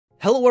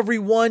Hello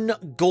everyone,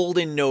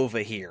 Golden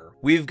Nova here.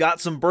 We've got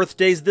some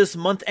birthdays this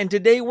month, and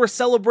today we're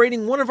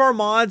celebrating one of our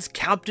mods,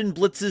 Captain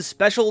Blitz's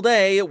special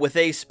day, with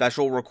a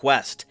special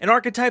request. An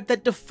archetype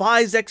that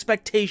defies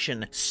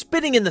expectation,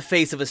 spitting in the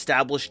face of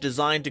established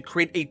design to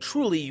create a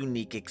truly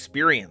unique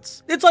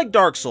experience. It's like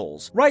Dark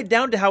Souls, right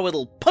down to how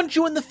it'll punch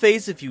you in the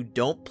face if you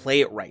don't play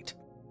it right.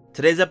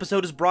 Today's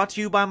episode is brought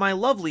to you by my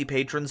lovely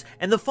patrons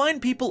and the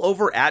fine people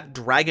over at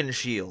Dragon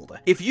Shield.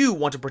 If you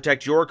want to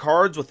protect your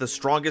cards with the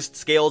strongest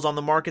scales on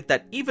the market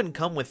that even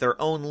come with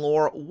their own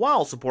lore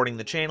while supporting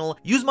the channel,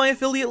 use my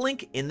affiliate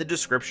link in the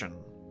description.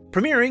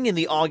 Premiering in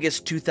the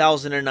August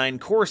 2009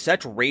 core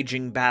set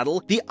Raging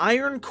Battle, the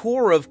iron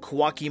core of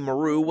Koa'ki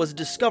Meiru was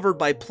discovered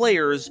by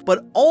players,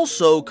 but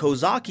also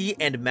Kozaky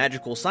and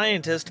magical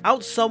scientists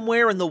out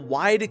somewhere in the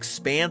wide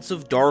expanse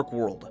of Dark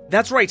World.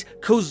 That's right,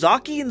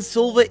 Kozaky and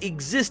Silva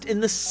exist in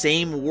the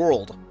same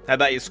world. How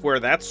about you square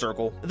that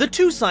circle? The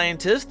two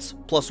scientists,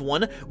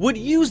 +1, would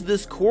use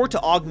this core to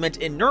augment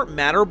inert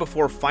matter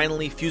before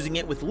finally fusing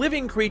it with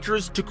living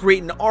creatures to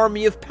create an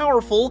army of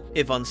powerful,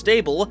 if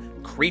unstable,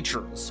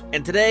 creatures.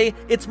 And today,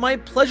 it's my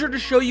pleasure to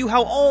show you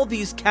how all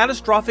these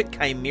catastrophic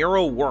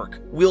chimera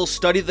work. We'll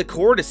study the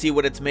core to see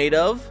what it's made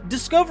of,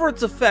 discover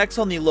its effects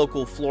on the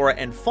local flora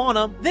and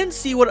fauna, then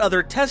see what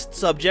other test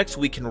subjects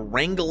we can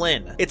wrangle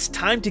in. It's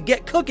time to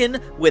get cooking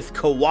with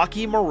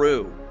Koa'ki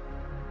Meiru.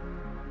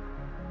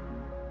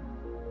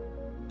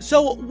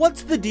 So,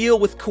 what's the deal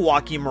with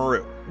Koa'ki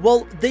Meiru?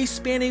 Well, they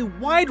span a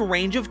wide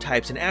range of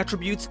types and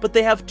attributes, but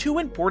they have two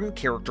important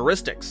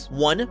characteristics.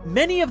 1,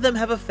 many of them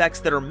have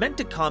effects that are meant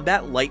to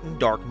combat light and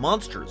dark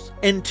monsters.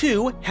 And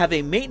 2, have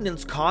a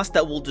maintenance cost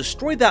that will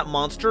destroy that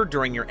monster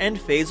during your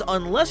end phase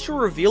unless you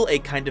reveal a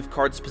kind of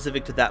card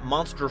specific to that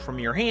monster from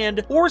your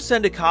hand, or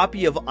send a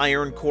copy of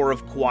Iron Core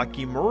of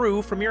Koa'ki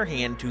Meiru from your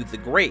hand to the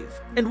grave.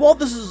 And while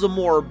this is a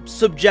more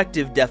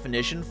subjective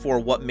definition for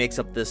what makes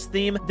up this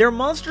theme, their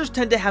monsters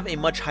tend to have a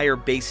much higher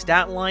base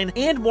stat line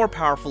and more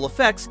powerful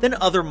effects than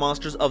other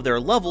monsters of their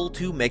level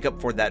to make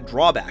up for that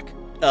drawback.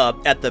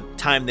 At the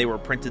time they were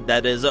printed,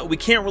 that is. We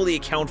can't really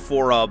account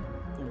for,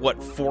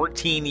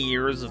 14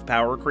 years of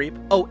power creep?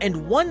 Oh,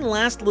 and one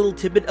last little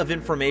tidbit of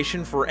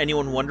information for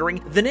anyone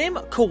wondering. The name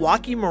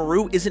Koa'ki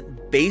Meiru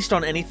isn't based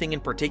on anything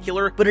in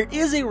particular, but it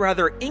is a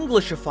rather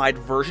Englishified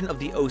version of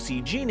the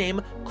OCG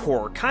name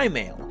Koa'ki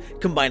Meiru,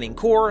 combining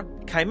core,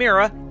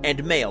 chimera,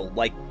 and mail,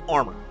 like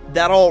armor.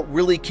 That all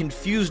really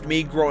confused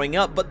me growing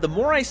up, but the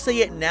more I say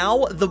it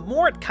now, the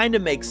more it kinda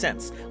makes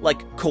sense.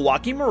 Like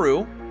Koa'ki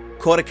Meiru,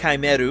 Koa'ki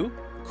Meiru,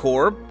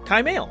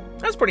 Koa'ki Meiru.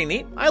 That's pretty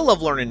neat. I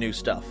love learning new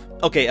stuff.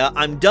 Okay,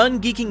 I'm done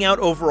geeking out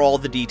over all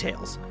the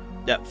details.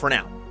 For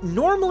now.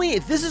 Normally,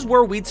 this is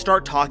where we'd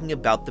start talking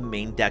about the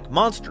main deck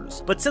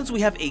monsters, but since we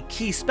have a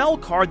key spell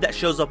card that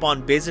shows up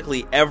on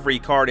basically every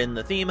card in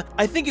the theme,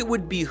 I think it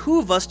would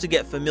behoove us to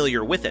get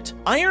familiar with it.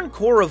 Iron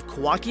Core of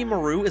Koa'ki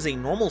Meiru is a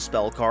normal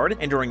spell card,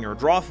 and during your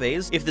draw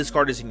phase, if this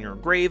card is in your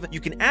grave, you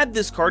can add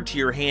this card to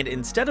your hand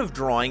instead of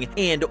drawing,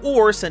 and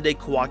or send a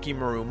Koa'ki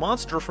Meiru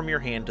monster from your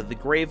hand to the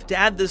grave to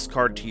add this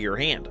card to your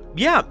hand.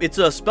 Yeah, it's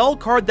a spell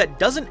card that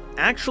doesn't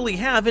actually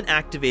have an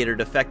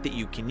activated effect that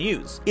you can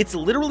use. It's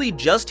literally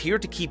just here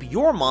to keep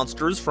your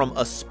monsters from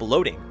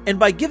exploding. And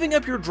by giving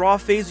up your draw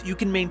phase, you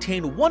can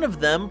maintain one of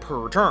them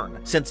per turn,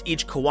 since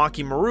each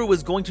Koa'ki Meiru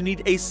is going to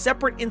need a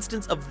separate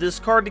instance of this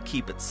card to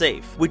keep it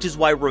safe, which is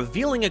why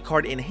revealing a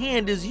card in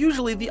hand is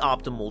usually the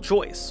optimal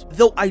choice.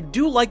 Though I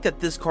do like that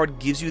this card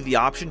gives you the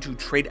option to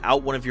trade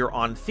out one of your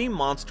on-theme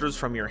monsters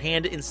from your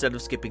hand instead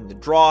of skipping the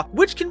draw,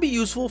 which can be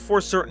useful for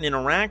certain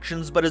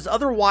interactions, but is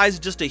otherwise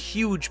just a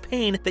huge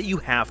pain that you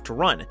have to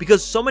run,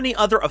 because so many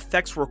other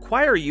effects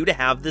require you to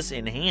have this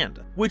in hand,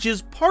 which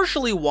is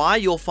partially why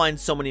you'll find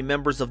so many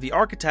members of the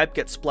archetype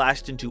get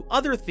splashed into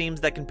other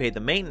themes that can pay the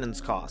maintenance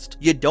cost.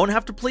 You don't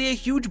have to play a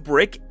huge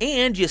brick,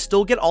 and you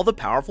still get all the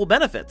powerful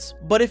benefits.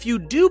 But if you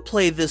do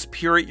play this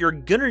pure, you're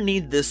gonna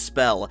need this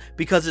spell,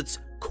 because it's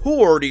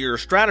core to your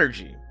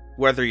strategy,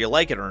 whether you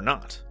like it or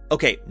not.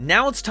 Okay,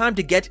 now it's time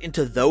to get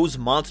into those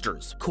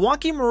monsters.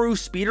 Koa'ki Meiru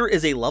Speeder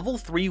is a level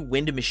 3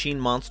 wind machine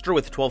monster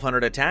with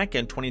 1200 attack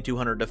and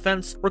 2200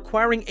 defense,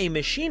 requiring a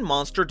machine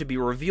monster to be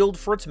revealed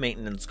for its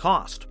maintenance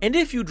cost. And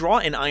if you draw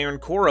an Iron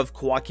Core of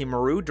Koa'ki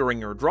Meiru during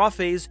your draw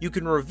phase, you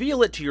can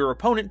reveal it to your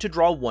opponent to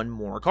draw one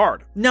more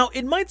card. Now,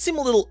 it might seem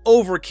a little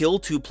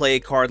overkill to play a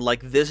card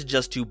like this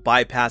just to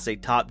bypass a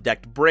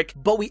top-decked brick,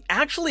 but we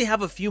actually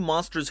have a few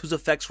monsters whose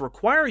effects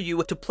require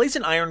you to place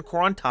an Iron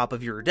Core on top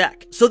of your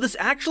deck. So this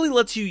actually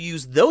lets you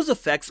use those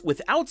effects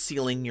without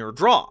sealing your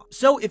draw.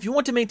 So if you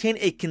want to maintain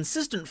a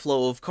consistent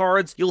flow of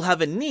cards, you'll have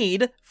a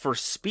need for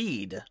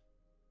speed.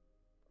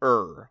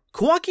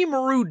 Koa'ki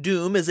Meiru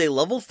Doom is a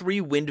level 3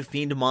 Wind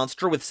Fiend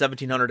monster with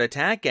 1700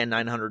 attack and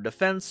 900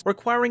 defense,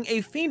 requiring a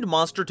Fiend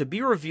monster to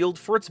be revealed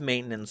for its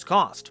maintenance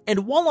cost.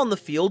 And while on the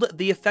field,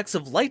 the effects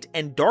of light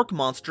and dark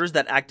monsters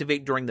that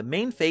activate during the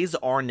main phase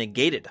are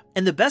negated.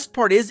 And the best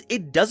part is,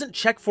 it doesn't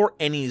check for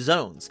any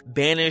zones.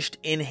 Banished,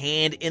 in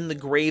hand, in the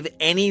grave,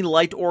 any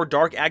light or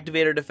dark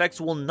activated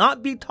effects will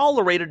not be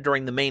tolerated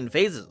during the main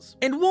phases.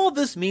 And while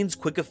this means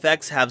quick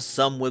effects have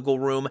some wiggle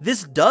room,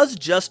 this does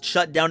just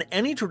shut down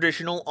any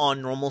traditional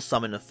on normal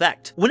summon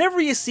effect.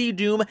 Whenever you see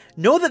Doom,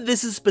 know that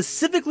this is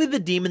specifically the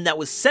demon that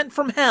was sent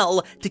from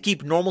hell to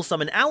keep normal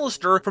summon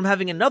Alistair from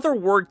having another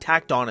word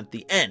tacked on at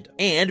the end.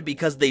 And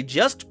because they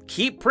just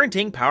keep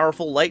printing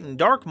powerful light and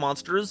dark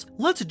monsters,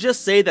 let's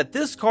just say that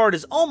this card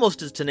is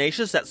almost as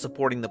tenacious at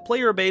supporting the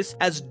player base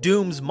as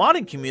Doom's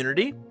modding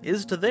community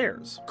is to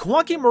theirs.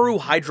 Koa'ki Meiru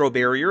Hydro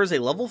Barrier is a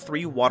level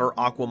 3 water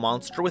aqua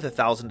monster with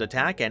 1000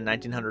 attack and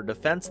 1900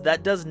 defense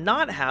that does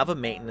not have a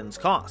maintenance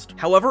cost.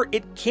 However,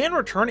 it can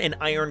return an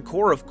Iron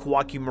Core of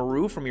Koa'ki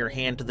Meiru from your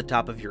hand to the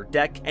top of your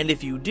deck, and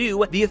if you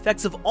do, the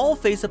effects of all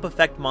face-up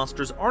effect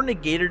monsters are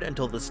negated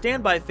until the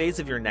standby phase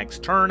of your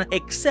next turn,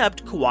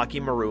 except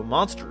Koa'ki Meiru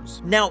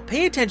monsters. Now,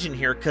 pay attention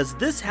here, cause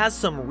this has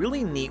some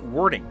really neat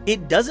wording.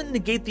 It doesn't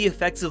negate the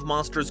effects of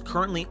monsters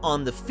currently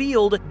on the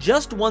field,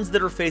 just ones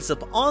that are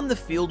face-up on the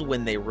field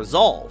when they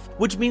resolve,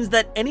 which means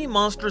that any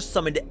monsters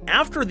summoned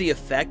after the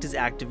effect is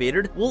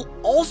activated will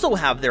also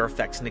have their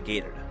effects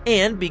negated.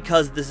 And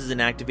because this is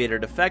an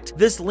activated effect,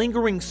 this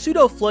lingering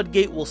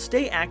pseudo-floodgate will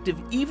stay active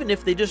even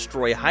if they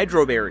destroy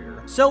Hydro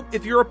Barrier. So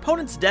if your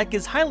opponent's deck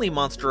is highly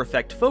monster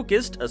effect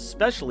focused,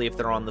 especially if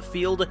they're on the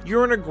field,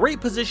 you're in a great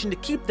position to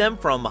keep them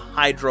from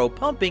Hydro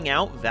pumping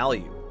out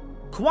value.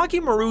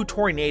 Koa'ki Meiru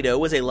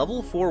Tornado is a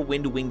level 4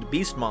 Wind-Winged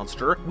Beast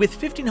monster with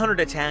 1500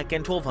 attack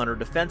and 1200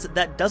 defense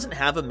that doesn't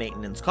have a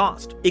maintenance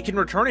cost. It can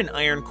return an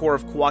Iron Core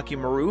of Koa'ki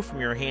Meiru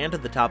from your hand to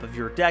the top of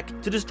your deck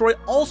to destroy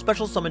all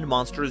special summoned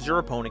monsters your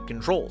opponent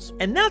controls.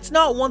 And that's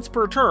not once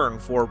per turn,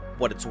 for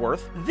what it's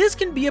worth. This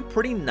can be a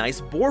pretty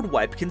nice board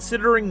wipe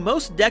considering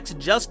most decks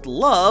just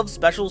love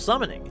special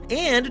summoning.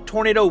 And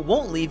Tornado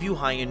won't leave you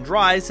high and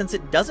dry since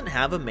it doesn't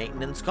have a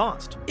maintenance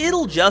cost.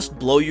 It'll just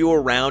blow you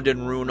around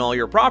and ruin all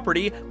your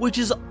property,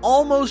 which is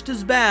almost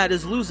as bad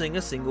as losing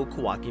a single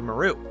Koa'ki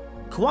Meiru.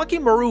 Koa'ki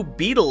Meiru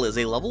Beetle is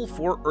a level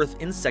 4 Earth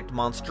Insect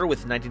monster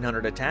with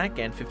 1900 attack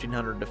and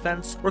 1500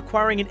 defense,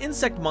 requiring an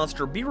insect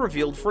monster be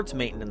revealed for its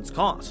maintenance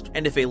cost.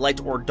 And if a light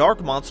or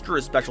dark monster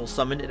is special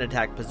summoned in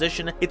attack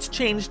position, it's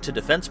changed to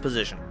defense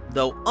position.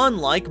 Though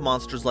unlike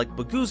monsters like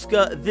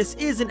Baguska, this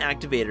is an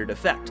activated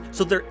effect,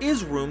 so there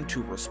is room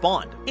to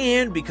respond.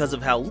 And because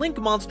of how Link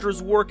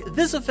monsters work,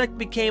 this effect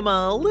became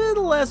a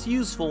little less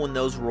useful when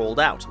those rolled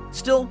out.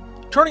 Still,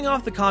 turning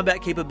off the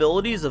combat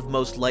capabilities of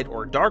most light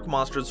or dark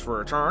monsters for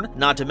a turn,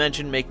 not to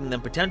mention making them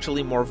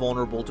potentially more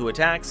vulnerable to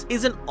attacks,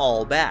 isn't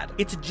all bad.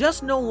 It's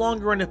just no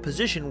longer in a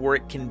position where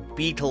it can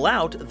beetle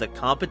out the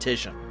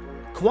competition.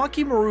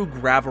 Koa'ki Meiru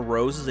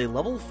Gravarose is a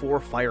level 4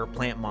 fire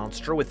plant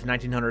monster with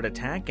 1900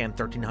 attack and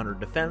 1300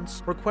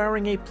 defense,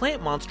 requiring a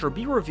plant monster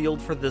be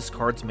revealed for this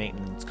card's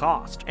maintenance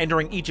cost. And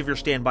during each of your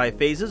standby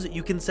phases,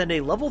 you can send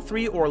a level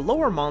 3 or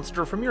lower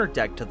monster from your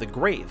deck to the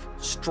grave.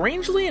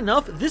 Strangely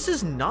enough, this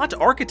is not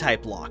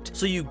archetype locked,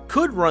 so you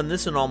could run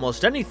this in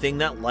almost anything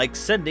that likes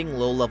sending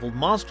low-leveled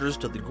monsters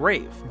to the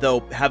grave, though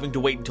having to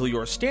wait until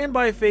your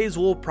standby phase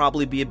will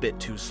probably be a bit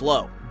too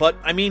slow. But,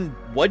 I mean,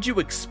 what'd you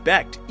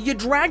expect? You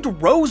dragged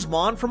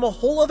Rosemon from a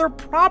whole other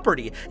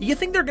property. You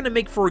think they're gonna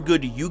make for a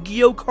good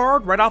Yu-Gi-Oh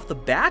card right off the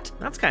bat?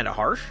 That's kinda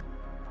harsh.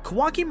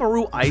 Koa'ki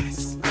Meiru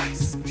Ice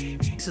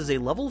is a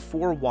level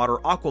 4 water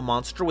aqua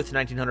monster with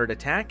 1900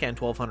 attack and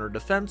 1200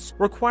 defense,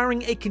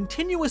 requiring a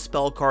continuous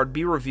spell card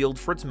be revealed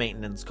for its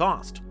maintenance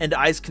cost. And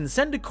Ice can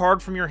send a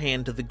card from your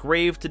hand to the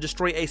grave to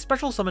destroy a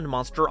special summoned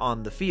monster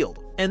on the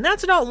field. And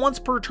that's not once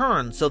per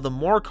turn, so the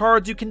more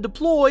cards you can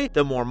deploy,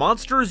 the more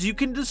monsters you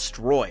can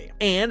destroy.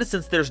 And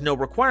since there's no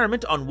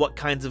requirement on what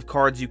kinds of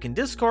cards you can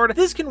discard,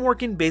 this can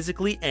work in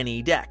basically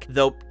any deck.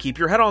 Though, keep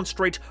your head on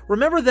straight,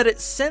 remember that it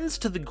sends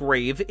to the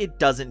grave, it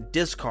doesn't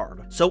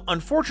discard. So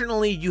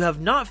unfortunately, you have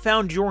not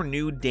found your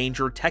new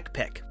danger tech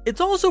pick.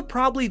 It's also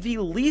probably the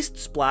least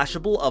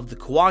splashable of the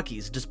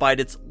Koa'kis, despite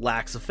its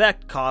lax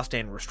effect, cost,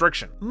 and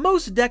restriction.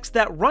 Most decks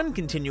that run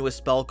continuous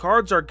spell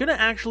cards are gonna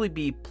actually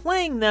be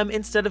playing them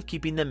instead of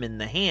keeping them in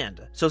the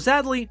hand. So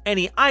sadly,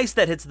 any ice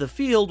that hits the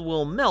field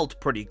will melt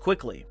pretty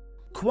quickly.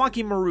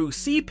 Koa'ki Meiru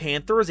Sea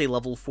Panther is a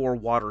level 4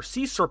 water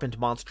sea serpent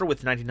monster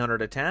with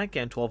 1900 attack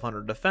and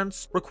 1200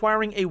 defense,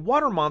 requiring a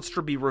water monster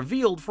be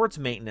revealed for its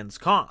maintenance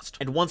cost.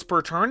 And once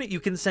per turn, you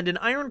can send an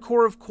Iron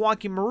Core of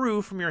Koa'ki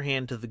Meiru from your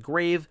hand to the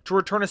grave to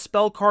return a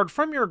spell card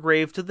from your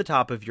grave to the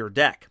top of your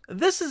deck.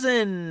 This is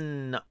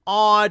an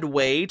odd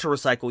way to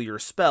recycle your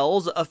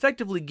spells,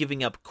 effectively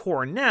giving up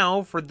core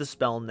now for the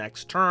spell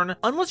next turn,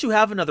 unless you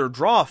have another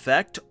draw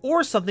effect,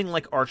 or something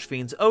like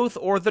Archfiend's Oath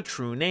or the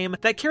True Name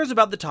that cares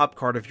about the top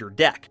card of your deck.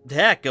 deck.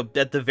 Heck,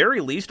 at the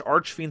very least,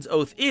 Archfiend's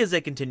Oath is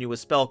a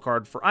continuous spell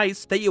card for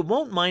ice that you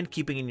won't mind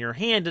keeping in your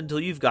hand until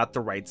you've got the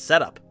right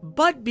setup.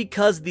 But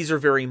because these are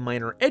very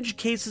minor edge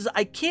cases,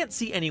 I can't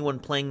see anyone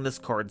playing this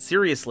card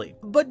seriously.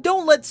 But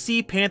don't let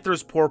Sea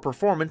Panther's poor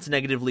performance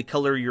negatively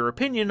color your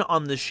opinion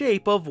on the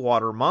shape of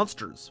water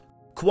monsters.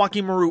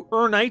 Koa'ki Meiru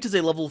Urnite is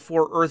a level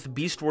 4 Earth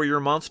Beast Warrior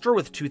monster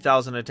with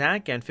 2000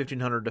 attack and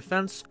 1500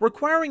 defense,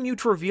 requiring you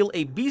to reveal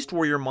a Beast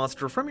Warrior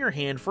monster from your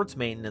hand for its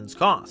maintenance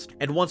cost.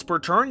 And once per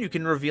turn, you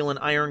can reveal an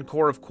Iron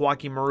Core of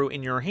Koa'ki Meiru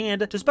in your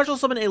hand to special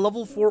summon a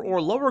level 4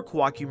 or lower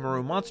Koa'ki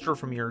Meiru monster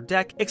from your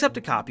deck, except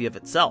a copy of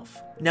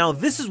itself. Now,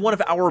 this is one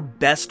of our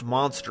best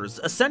monsters,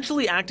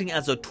 essentially acting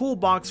as a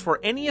toolbox for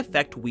any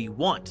effect we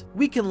want.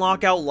 We can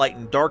lock out Light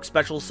and Dark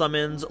special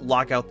summons,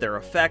 lock out their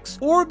effects,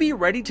 or be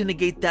ready to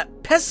negate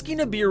that pesky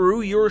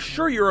Nibiru you're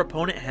sure your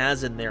opponent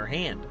has in their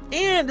hand.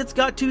 And it's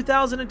got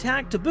 2000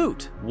 attack to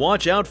boot.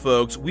 Watch out,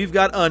 folks, we've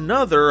got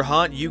another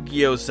hot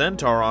Yu-Gi-Oh!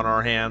 Centaur on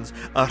our hands.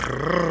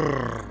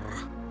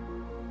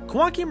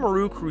 Koa'ki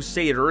Meiru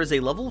Crusader is a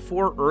level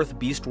 4 Earth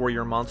Beast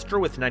Warrior monster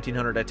with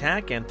 1900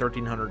 attack and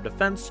 1300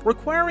 defense,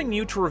 requiring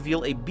you to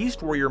reveal a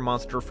Beast Warrior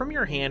monster from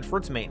your hand for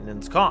its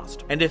maintenance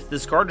cost. And if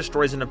this card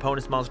destroys an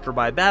opponent's monster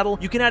by battle,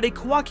 you can add a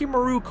Koa'ki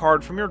Meiru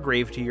card from your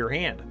grave to your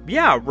hand.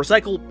 Yeah,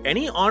 recycle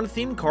any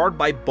on-theme card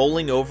by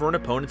bowling over an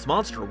opponent's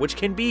monster, which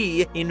can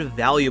be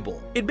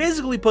invaluable. It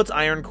basically puts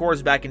Iron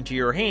Cores back into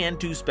your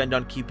hand to spend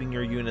on keeping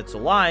your units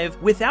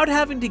alive without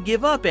having to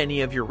give up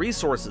any of your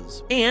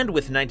resources. And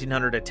with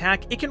 1900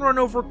 attack, it can run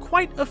over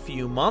quite a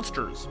few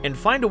monsters, and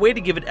find a way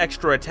to give it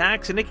extra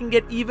attacks and it can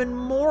get even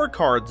more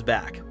cards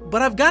back.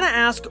 But I've gotta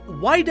ask,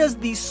 why does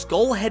the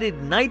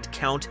Skull-Headed Knight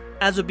count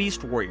as a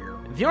Beast Warrior?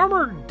 The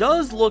armor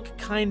does look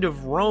kind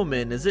of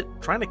Roman. Is it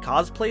trying to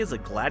cosplay as a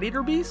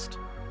gladiator beast?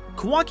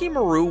 Koa'ki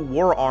Meiru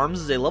War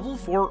Arms is a level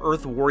 4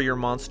 Earth Warrior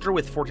monster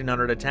with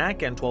 1400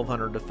 attack and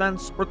 1200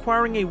 defense,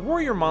 requiring a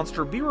warrior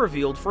monster be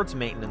revealed for its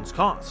maintenance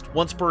cost.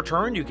 Once per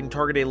turn, you can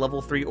target a level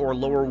 3 or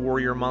lower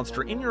warrior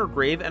monster in your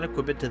grave and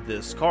equip it to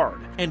this card.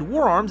 And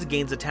War Arms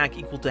gains attack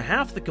equal to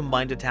half the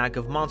combined attack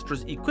of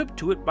monsters equipped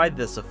to it by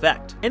this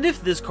effect. And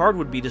if this card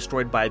would be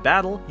destroyed by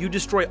battle, you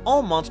destroy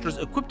all monsters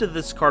equipped to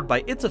this card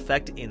by its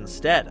effect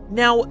instead.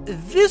 Now,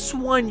 this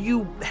one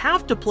you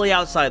have to play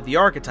outside the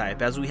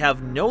archetype, as we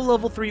have no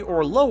level 3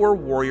 or lower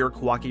warrior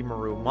Koa'ki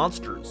Meiru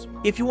monsters.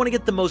 If you want to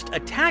get the most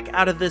attack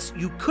out of this,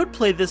 you could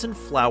play this in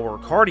Flower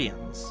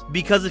Guardians,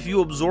 because if you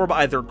absorb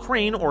either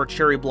Crane or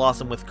Cherry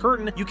Blossom with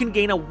Curtain, you can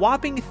gain a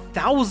whopping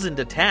 1000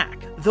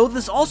 attack, though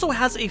this also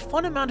has a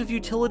fun amount of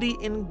utility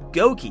in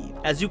Goki,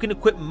 as you can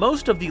equip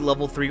most of the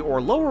level 3 or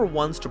lower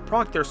ones to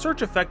proc their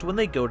search effect when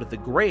they go to the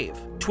grave.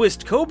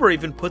 Twist Cobra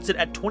even puts it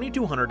at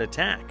 2200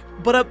 attack.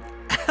 But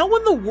how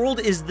in the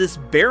world is this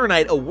Bear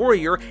Knight a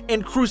warrior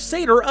and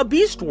Crusader a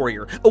beast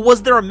warrior?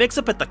 Was there a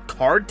mix-up at the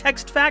card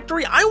text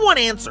factory? I want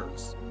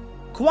answers!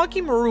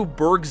 Koa'ki Meiru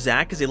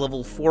Bergzak is a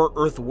level 4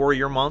 Earth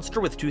Warrior monster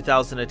with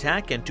 2000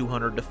 attack and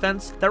 200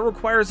 defense that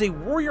requires a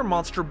warrior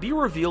monster be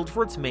revealed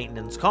for its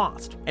maintenance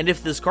cost. And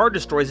if this card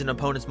destroys an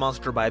opponent's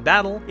monster by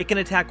battle, it can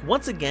attack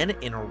once again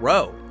in a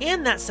row.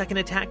 And that second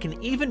attack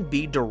can even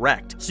be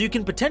direct, so you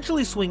can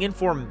potentially swing in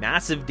for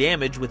massive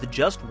damage with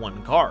just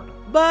one card.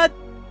 But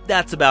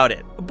that's about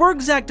it.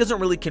 Bergzak doesn't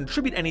really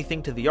contribute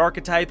anything to the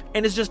archetype,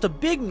 and is just a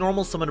big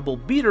normal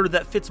summonable beater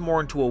that fits more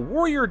into a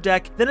warrior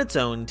deck than its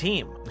own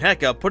team.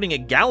 Heck, putting a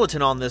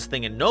Gallatin on this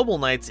thing in Noble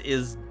Knights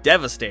is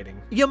devastating.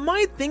 You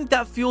might think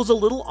that feels a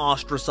little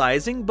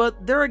ostracizing,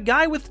 but they're a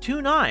guy with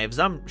 2 knives.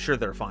 I'm sure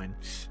they're fine.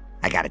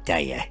 I gotta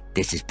tell you,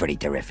 this is pretty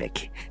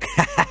terrific.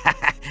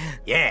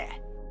 Yeah.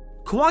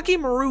 Koa'ki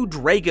Meiru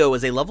Drago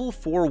is a level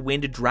 4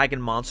 Wind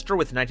Dragon monster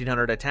with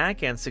 1900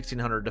 attack and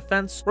 1600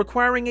 defense,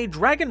 requiring a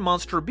dragon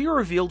monster be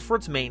revealed for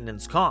its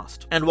maintenance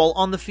cost. And while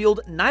on the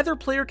field, neither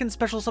player can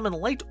special summon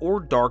light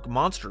or dark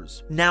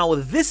monsters. Now,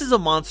 this is a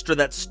monster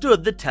that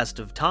stood the test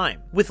of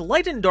time, with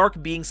light and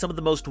dark being some of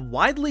the most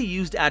widely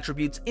used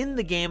attributes in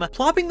the game.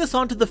 Plopping this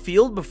onto the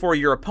field before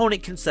your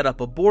opponent can set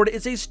up a board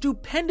is a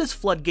stupendous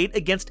floodgate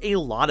against a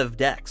lot of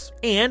decks.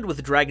 And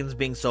with dragons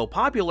being so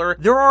popular,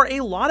 there are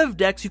a lot of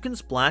decks you can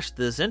splash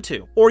this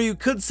into. Or you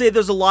could say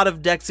there's a lot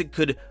of decks it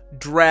could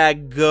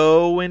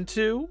drag-go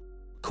into.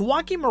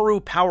 Koa'ki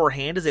Meiru Power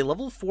Hand is a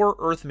level 4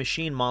 Earth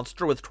Machine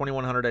monster with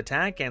 2100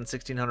 attack and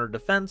 1600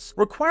 defense,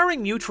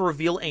 requiring you to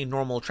reveal a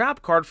normal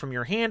trap card from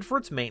your hand for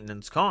its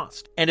maintenance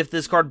cost. And if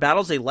this card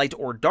battles a light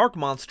or dark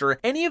monster,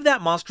 any of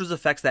that monster's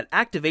effects that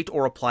activate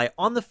or apply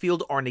on the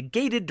field are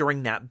negated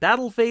during that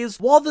battle phase,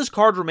 while this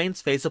card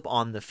remains face up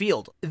on the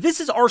field. This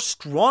is our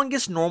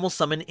strongest normal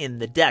summon in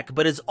the deck,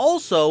 but is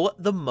also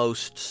the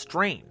most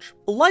strange.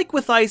 Like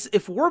with Ice,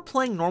 if we're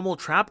playing normal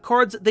trap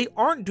cards, they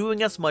aren't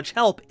doing us much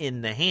help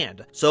in the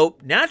hand. So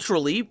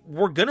naturally,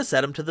 we're gonna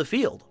set them to the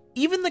field.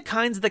 Even the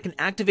kinds that can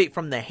activate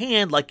from the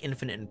hand, like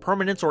Infinite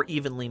Impermanence or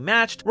Evenly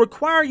Matched,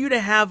 require you to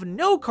have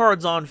no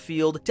cards on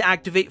field to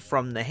activate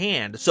from the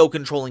hand, so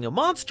controlling a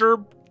monster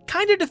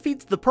kinda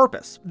defeats the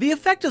purpose. The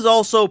effect is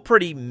also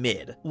pretty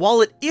mid.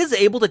 While it is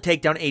able to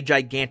take down a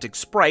gigantic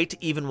sprite,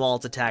 even while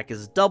its attack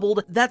is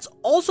doubled, that's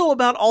also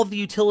about all the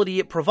utility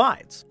it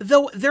provides.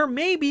 Though there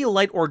may be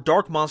light or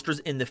dark monsters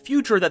in the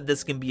future that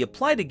this can be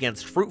applied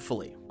against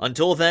fruitfully.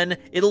 Until then,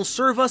 it'll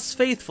serve us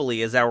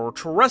faithfully as our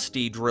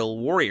trusty drill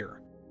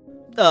warrior.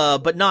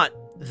 But not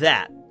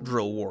that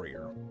drill warrior.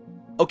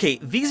 Okay,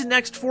 these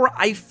next four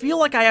I feel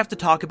like I have to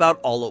talk about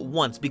all at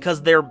once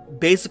because they're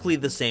basically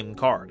the same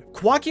card.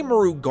 Koa'ki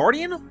Meiru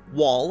Guardian,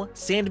 Wall,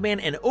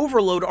 Sandman, and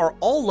Overload are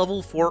all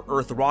level 4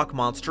 Earth Rock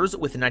monsters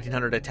with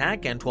 1900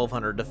 attack and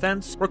 1200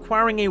 defense,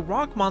 requiring a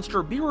rock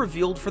monster be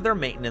revealed for their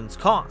maintenance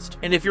cost.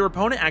 And if your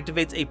opponent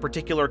activates a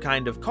particular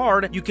kind of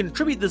card, you can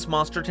tribute this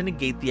monster to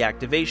negate the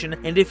activation,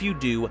 and if you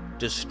do,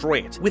 destroy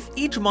it, with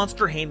each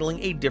monster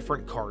handling a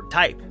different card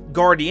type.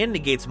 Guardian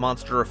negates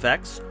monster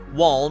effects,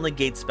 Wall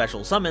negates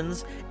special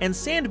summons, and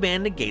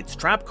Sandman negates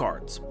trap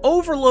cards.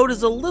 Overload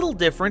is a little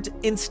different,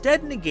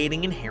 instead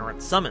negating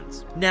inherent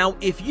summons. Now,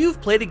 if you've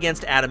played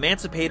against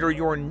Adamancipator,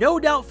 you're no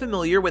doubt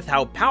familiar with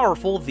how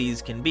powerful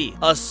these can be,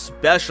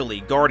 especially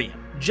Guardian.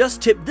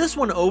 Just tip this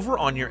one over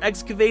on your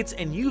excavates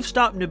and you've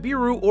stopped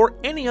Nibiru or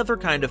any other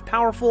kind of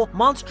powerful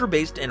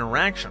monster-based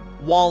interaction.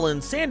 Wall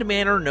and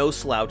Sandman are no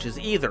slouches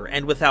either,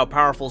 and with how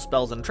powerful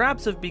spells and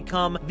traps have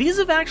become, these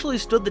have actually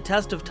stood the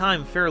test of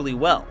time fairly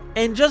well.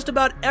 And just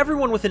about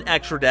everyone with an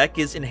extra deck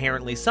is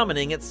inherently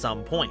summoning at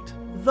some point.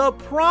 The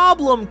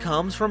problem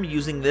comes from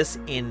using this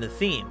in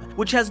theme,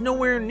 which has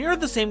nowhere near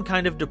the same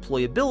kind of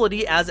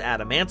deployability as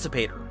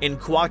Adamancipator. In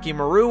Koa'ki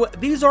Meiru,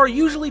 these are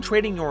usually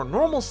trading your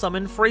normal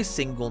summon for a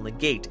single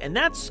negate, and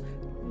that's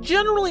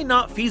generally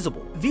not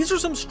feasible. These are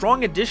some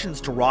strong additions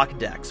to rock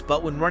decks,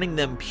 but when running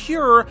them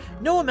pure,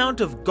 no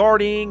amount of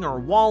guarding or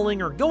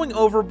walling or going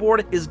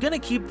overboard is gonna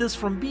keep this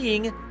from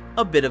being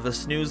a bit of a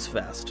snooze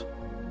fest.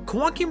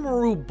 Koa'ki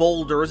Meiru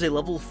Boulder is a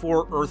level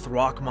 4 Earth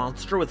Rock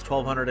monster with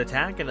 1200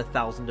 attack and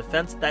 1000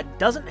 defense that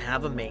doesn't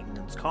have a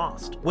maintenance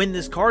cost. When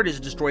this card is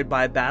destroyed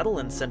by a battle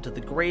and sent to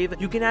the grave,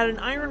 you can add an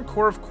Iron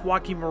Core of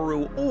Koa'ki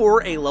Meiru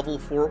or a level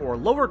 4 or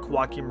lower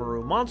Koa'ki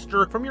Meiru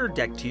monster from your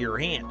deck to your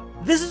hand.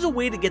 This is a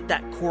way to get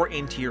that core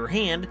into your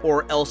hand,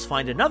 or else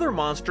find another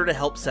monster to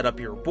help set up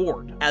your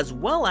board, as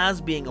well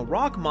as being a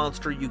rock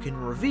monster you can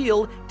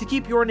reveal to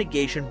keep your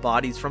negation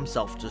bodies from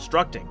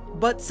self-destructing.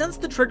 But since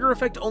the trigger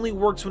effect only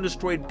works when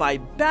destroyed by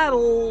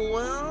battle,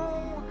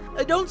 well,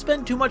 don't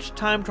spend too much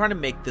time trying to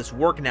make this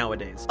work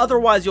nowadays,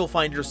 otherwise you'll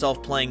find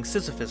yourself playing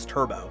Sisyphus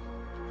Turbo.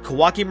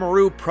 Koa'ki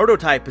Meiru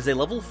Prototype is a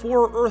level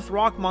 4 Earth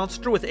Rock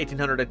monster with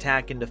 1800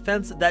 attack and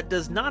defense that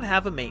does not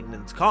have a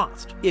maintenance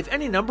cost. If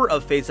any number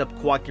of face-up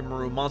Koa'ki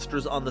Meiru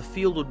monsters on the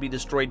field would be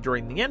destroyed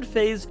during the end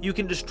phase, you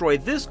can destroy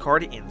this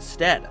card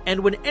instead. And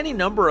when any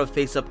number of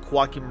face-up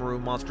Koa'ki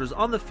Meiru monsters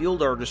on the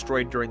field are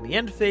destroyed during the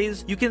end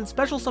phase, you can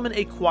special summon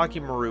a Koa'ki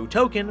Meiru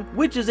token,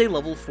 which is a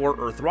level 4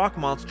 Earth Rock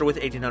monster with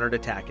 1800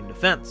 attack and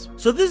defense.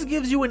 So this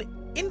gives you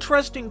an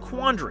interesting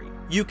quandary.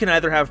 You can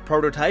either have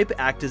Prototype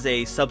act as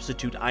a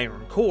substitute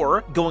Iron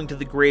Core, going to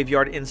the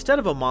graveyard instead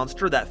of a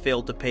monster that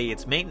failed to pay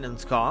its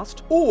maintenance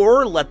cost,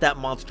 or let that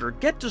monster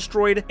get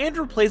destroyed and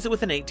replace it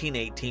with an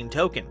 1818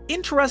 token.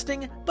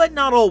 Interesting, but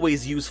not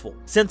always useful.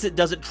 Since it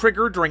doesn't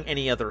trigger during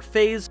any other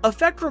phase,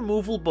 effect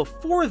removal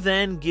before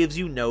then gives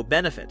you no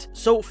benefit.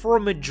 So for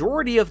a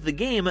majority of the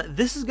game,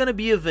 this is going to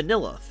be a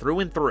vanilla through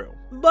and through.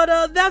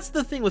 But that's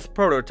the thing with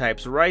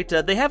Prototypes, right?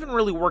 They haven't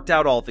really worked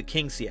out all the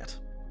kinks yet.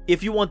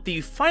 If you want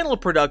the final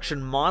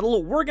production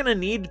model, we're gonna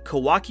need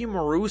Koa'ki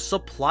Meiru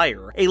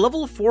Supplier, a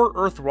level 4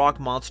 Earth Rock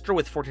monster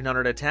with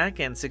 1400 attack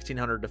and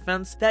 1600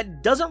 defense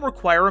that doesn't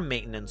require a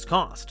maintenance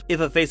cost. If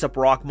a face-up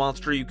rock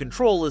monster you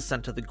control is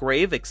sent to the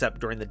grave, except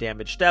during the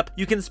damage step,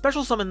 you can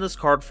special summon this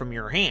card from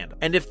your hand.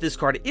 And if this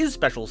card is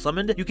special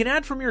summoned, you can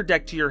add from your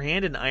deck to your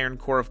hand an Iron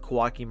Core of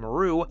Koa'ki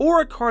Meiru,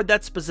 or a card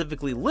that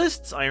specifically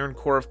lists Iron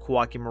Core of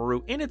Koa'ki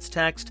Meiru in its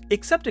text,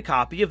 except a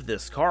copy of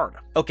this card.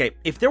 Okay,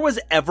 if there was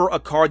ever a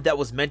card that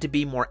was meant to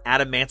be more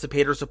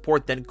Adamancipator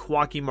support than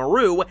Koa'ki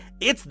Meiru,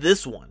 it's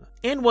this one.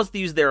 And once they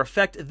use their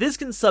effect, this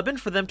can sub in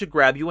for them to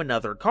grab you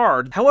another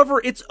card. However,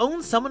 its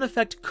own summon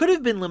effect could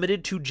have been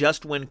limited to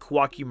just when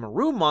Koa'ki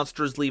Meiru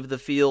monsters leave the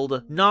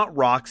field, not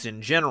rocks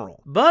in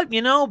general. But,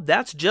 you know,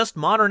 that's just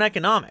modern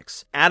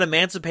economics.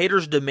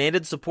 Adamancipators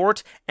demanded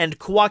support, and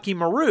Koa'ki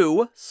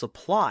Meiru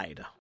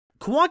supplied.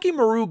 Koa'ki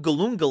Meiru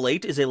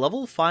Galungalate is a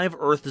level 5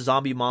 Earth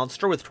zombie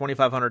monster with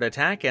 2500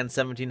 attack and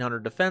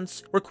 1700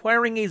 defense,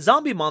 requiring a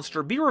zombie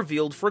monster be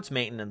revealed for its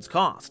maintenance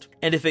cost.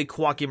 And if a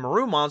Koa'ki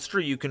Meiru monster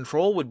you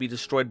control would be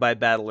destroyed by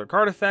battle or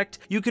card effect,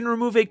 you can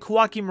remove a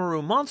Koa'ki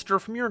Meiru monster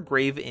from your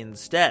grave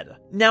instead.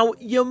 Now,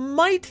 you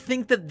might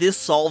think that this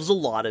solves a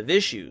lot of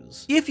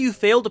issues. If you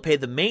fail to pay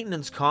the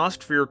maintenance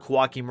cost for your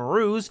Koa'ki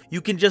Meirus,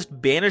 you can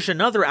just banish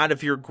another out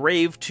of your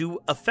grave to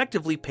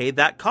effectively pay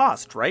that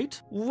cost,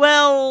 right?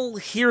 Well,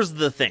 here's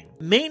the thing.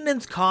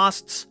 Maintenance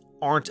costs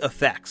aren't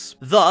effects.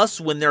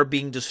 Thus, when they're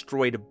being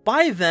destroyed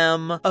by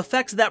them,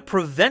 effects that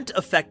prevent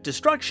effect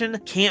destruction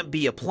can't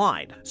be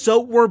applied. So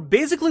we're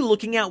basically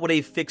looking at what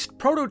a fixed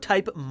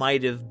prototype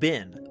might have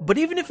been. But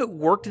even if it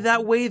worked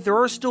that way, there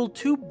are still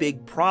two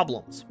big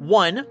problems.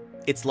 One,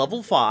 it's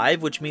level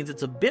 5, which means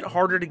it's a bit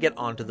harder to get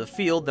onto the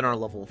field than our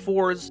level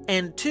 4s,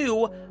 and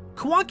 2,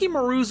 Koa'ki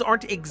Meirus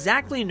aren't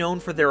exactly known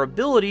for their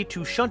ability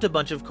to shunt a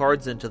bunch of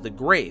cards into the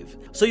grave,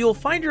 so you'll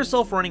find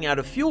yourself running out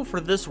of fuel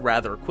for this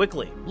rather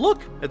quickly.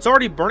 Look, it's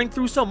already burning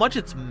through so much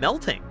it's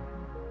melting.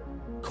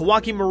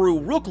 Koa'ki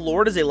Meiru Rook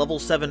Lord is a level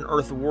 7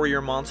 Earth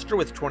Warrior monster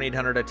with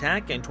 2800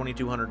 attack and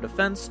 2200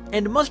 defense,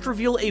 and must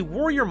reveal a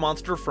warrior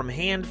monster from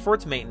hand for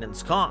its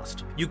maintenance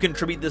cost. You can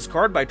tribute this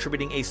card by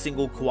tributing a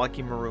single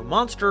Koa'ki Meiru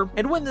monster,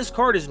 and when this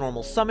card is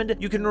normal summoned,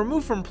 you can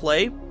remove from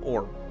play,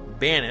 or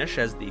banish,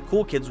 as the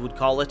cool kids would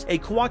call it, a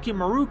Koa'ki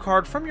Meiru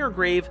card from your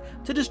grave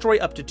to destroy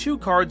up to 2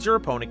 cards your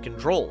opponent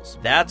controls.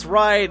 That's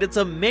right, it's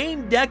a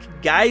main deck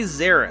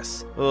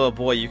Geyseris. Oh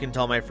boy, you can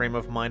tell my frame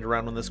of mind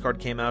around when this card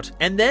came out.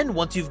 And then,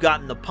 once you've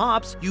gotten the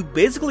pops, you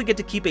basically get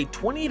to keep a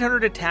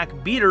 2800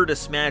 attack beater to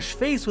smash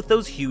face with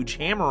those huge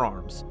hammer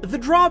arms. The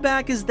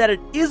drawback is that it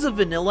is a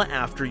vanilla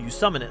after you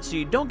summon it, so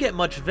you don't get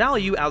much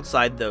value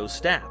outside those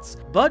stats.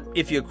 But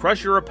if you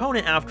crush your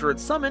opponent after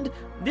it's summoned,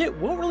 it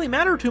won't really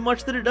matter too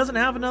much that it doesn't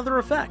have another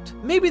effect.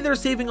 Maybe they're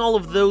saving all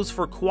of those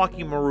for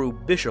Koa'ki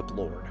Meiru Bishop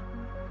Lord.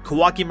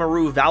 Koa'ki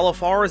Meiru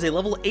Valifar is a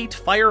level 8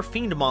 Fire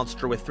Fiend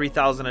monster with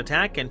 3000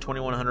 attack and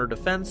 2100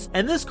 defense,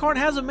 and this card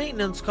has a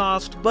maintenance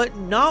cost, but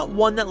not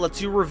one that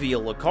lets you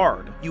reveal a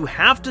card. You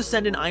have to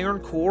send an Iron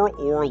Core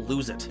or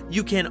lose it.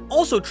 You can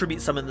also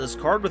tribute summon this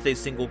card with a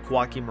single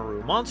Koa'ki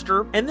Meiru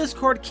monster, and this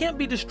card can't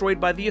be destroyed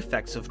by the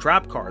effects of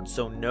trap cards,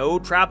 so no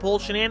trap hole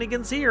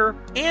shenanigans here,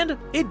 and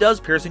it does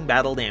piercing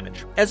battle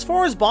damage. As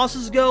far as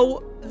bosses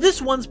go,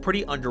 this one's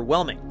pretty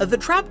underwhelming. The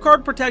trap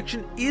card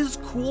protection is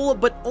cool,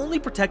 but only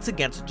protects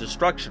against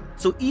destruction.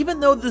 So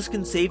even though this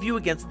can save you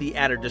against the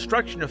added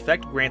destruction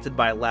effect granted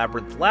by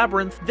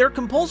Labyrinth, their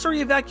compulsory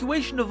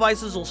evacuation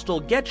devices will still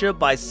get you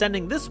by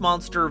sending this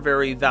monster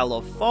very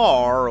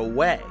far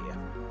away.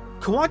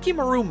 Koa'ki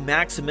Meiru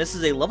Maximus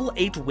is a level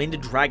 8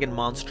 Wind Dragon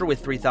monster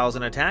with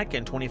 3000 attack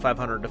and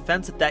 2500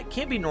 defense that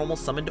can't be normal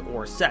summoned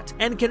or set,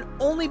 and can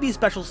only be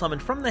special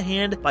summoned from the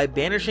hand by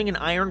banishing an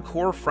Iron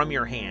Core from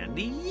your hand.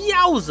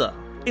 Yowza!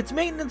 Its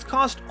maintenance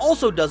cost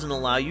also doesn't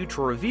allow you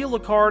to reveal a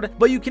card,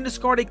 but you can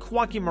discard a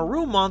Koa'ki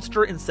Meiru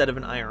monster instead of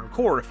an Iron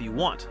Core if you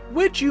want,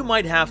 which you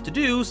might have to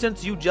do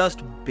since you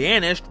just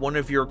banished one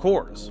of your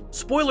cores.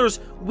 Spoilers,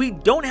 we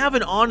don't have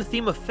an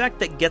on-theme effect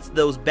that gets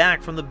those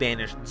back from the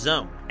banished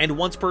zone, and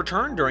once per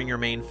turn during your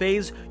main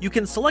phase, you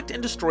can select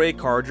and destroy a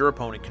card your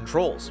opponent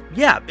controls.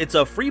 Yeah, it's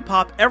a free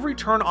pop every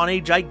turn on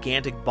a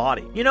gigantic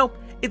body. You know,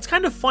 it's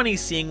kind of funny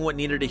seeing what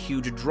needed a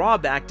huge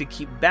drawback to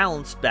keep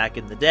balance back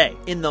in the day.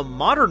 In the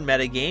modern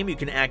metagame, you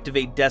can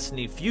activate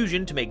Destiny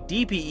Fusion to make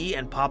DPE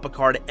and pop a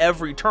card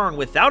every turn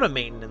without a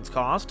maintenance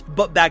cost,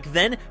 but back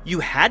then,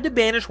 you had to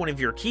banish one of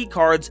your key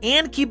cards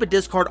and keep a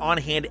discard on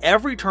hand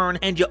every turn,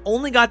 and you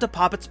only got to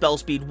pop at spell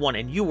speed 1,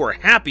 and you were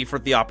happy for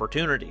the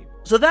opportunity.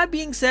 So that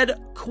being said,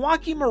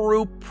 Koa'ki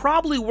Meiru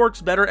probably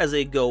works better as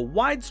a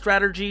go-wide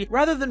strategy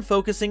rather than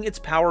focusing its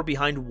power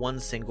behind one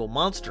single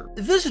monster.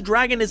 This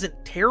dragon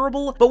isn't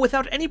terrible, but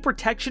without any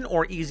protection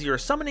or easier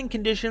summoning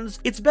conditions,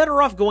 it's better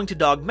off going to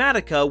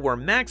Dogmatica where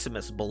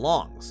Maximus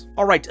belongs.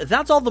 Alright,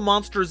 that's all the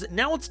monsters,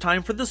 now it's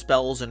time for the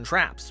spells and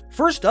traps.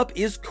 First up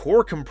is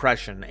Core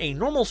Compression, a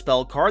normal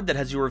spell card that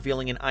has you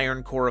revealing an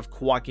Iron Core of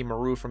Koa'ki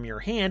Meiru from your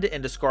hand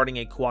and discarding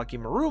a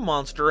Koa'ki Meiru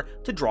monster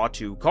to draw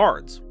 2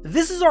 cards.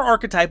 This is our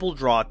archetypal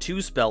draw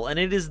 2 spell, and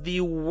it is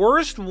the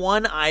worst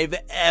one I've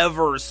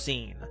ever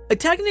seen.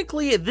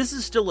 Technically, this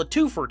is still a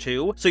 2 for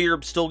 2, so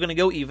you're still gonna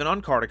go even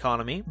on card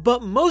economy,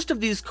 but most of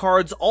these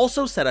cards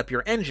also set up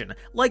your engine,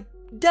 like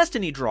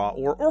Destiny Draw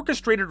or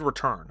Orchestrated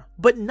Return.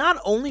 But not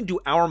only do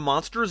our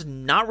monsters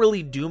not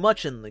really do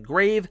much in the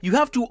grave, you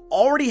have to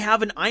already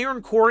have an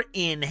Iron Core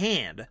in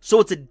hand, so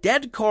it's a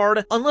dead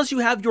card unless you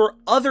have your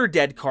other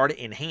dead card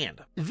in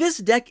hand. This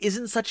deck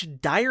isn't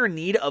such dire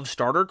need of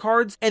starter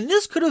cards, and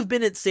this could have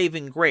been its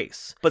saving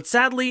grace, but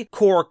sadly,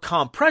 Core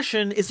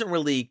Compression isn't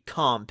really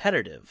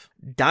competitive.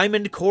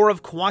 Diamond Core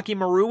of Koa'ki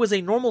Meiru is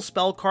a normal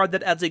spell card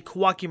that adds a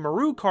Koa'ki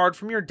Meiru card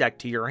from your deck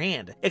to your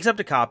hand, except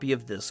a copy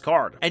of this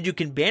card. And you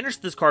can banish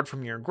this card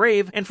from your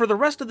grave, and for the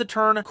rest of the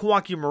turn,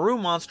 Koa'ki Meiru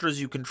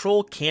monsters you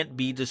control can't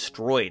be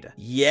destroyed.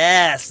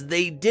 Yes,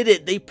 they did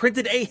it! They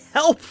printed a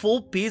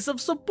helpful piece of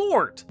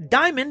support!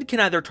 Diamond can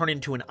either turn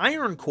into an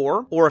Iron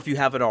Core, or if you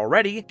have it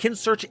already, can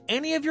search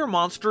any of your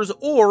monsters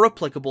or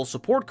applicable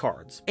support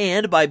cards.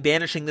 And by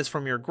banishing this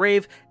from your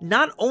grave,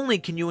 not only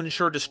can you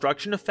ensure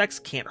destruction effects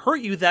can't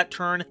hurt you that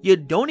turn, you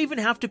don't even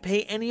have to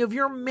pay any of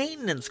your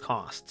maintenance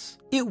costs.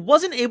 It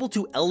wasn't able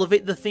to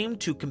elevate the theme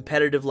to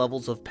competitive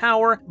levels of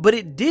power, but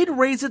it did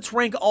raise its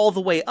rank all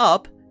the way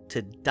up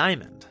to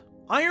Diamond.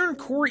 Iron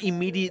Core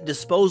Immediate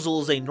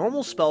Disposal is a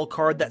normal spell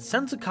card that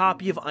sends a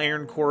copy of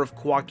Iron Core of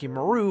Koa'ki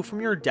Meiru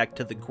from your deck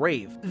to the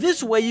grave.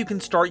 This way you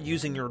can start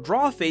using your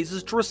draw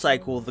phases to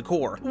recycle the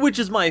core, which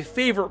is my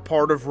favorite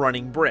part of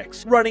running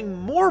bricks. Running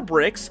more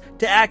bricks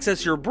to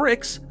access your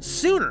bricks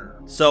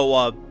sooner.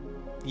 So,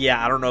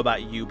 yeah, I don't know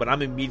about you, but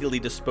I'm immediately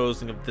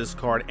disposing of this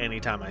card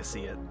anytime I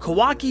see it.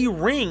 Koa'ki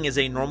Ring is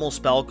a normal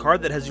spell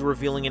card that has you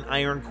revealing an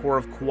Iron Core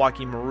of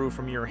Koa'ki Meiru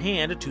from your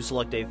hand to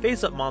select a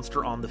face-up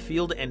monster on the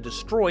field and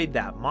destroy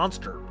that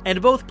monster.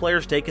 And both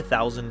players take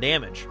 1000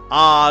 damage.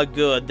 Ah,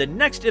 good, the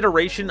next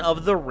iteration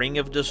of the Ring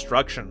of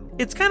Destruction.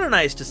 It's kinda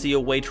nice to see a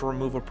way to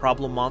remove a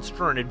problem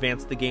monster and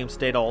advance the game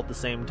state all at the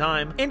same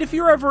time, and if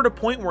you're ever at a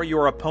point where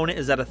your opponent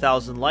is at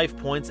 1000 life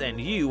points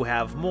and you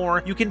have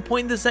more, you can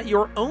point this at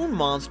your own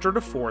monster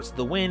to force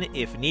the win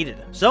if needed.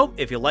 So,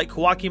 if you like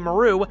Koa'ki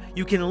Meiru,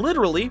 you can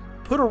literally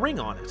put a ring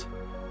on it.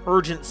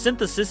 Urgent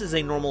Synthesis is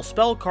a normal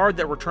spell card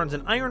that returns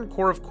an Iron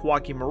Core of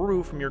Koa'ki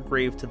Meiru from your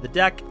grave to the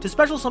deck to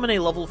special summon a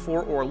level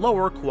 4 or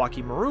lower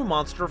Koa'ki Meiru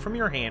monster from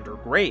your hand or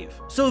grave.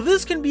 So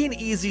this can be an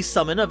easy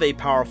summon of a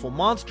powerful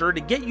monster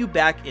to get you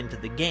back into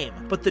the game,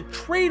 but the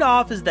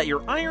trade-off is that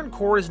your Iron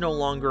Core is no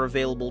longer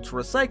available to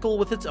recycle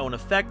with its own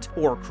effect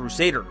or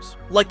Crusaders.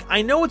 Like,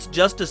 I know it's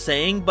just a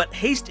saying, but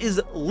haste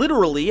is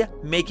literally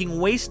making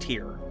waste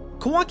here.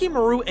 Koa'ki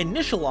Meiru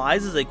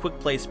Initialize is a quick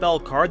play spell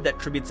card that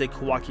tributes a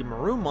Koa'ki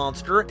Meiru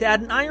monster to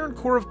add an Iron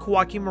Core of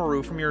Koa'ki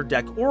Meiru from your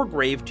deck or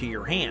grave to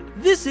your hand.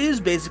 This is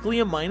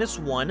basically a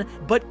 -1,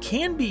 but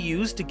can be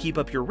used to keep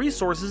up your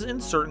resources in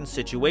certain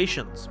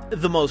situations.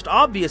 The most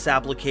obvious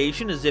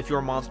application is if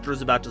your monster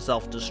is about to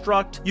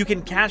self-destruct, you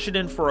can cash it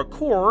in for a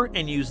core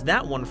and use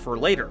that one for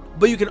later.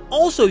 But you can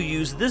also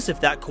use this if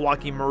that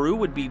Koa'ki Meiru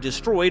would be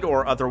destroyed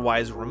or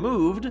otherwise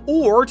removed,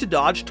 or to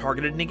dodge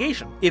targeted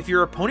negation. If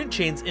your opponent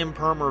chains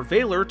Imperm or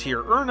Valor to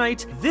your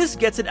Urnite, this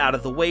gets it out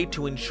of the way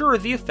to ensure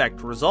the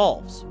effect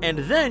resolves. And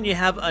then you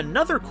have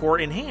another core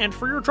in hand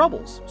for your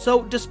troubles.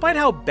 So despite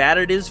how bad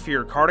it is for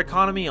your card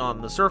economy on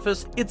the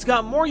surface, it's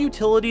got more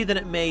utility than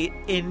it may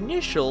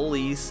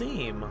initially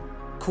seem.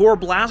 Core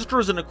Blaster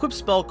is an equipped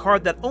spell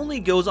card that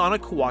only goes on a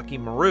Koa'ki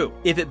Meiru.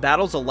 If it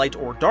battles a light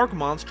or dark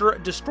monster,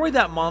 destroy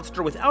that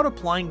monster without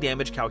applying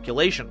damage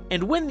calculation.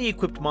 And when the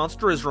equipped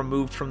monster is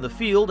removed from the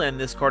field and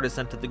this card is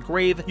sent to the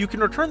grave, you can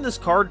return this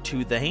card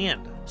to the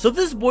hand. So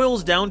this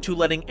boils down to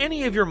letting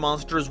any of your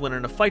monsters win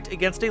in a fight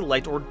against a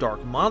light or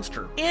dark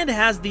monster, and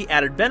has the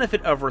added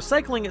benefit of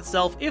recycling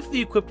itself if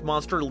the equipped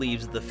monster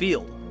leaves the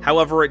field.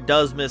 However, it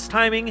does miss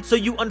timing, so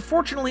you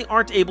unfortunately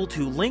aren't able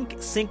to link,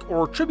 sync,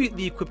 or tribute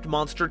the equipped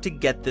monster to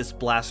get this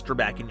blaster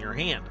back in your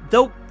hand.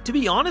 Though, to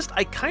be honest,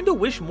 I kinda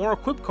wish more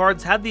equipped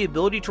cards had the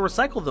ability to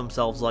recycle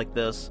themselves like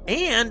this.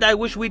 And I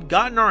wish we'd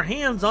gotten our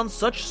hands on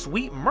such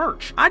sweet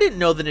merch. I didn't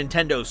know the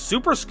Nintendo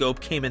Super Scope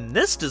came in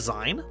this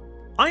design.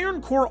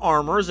 Iron Core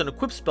Armor is an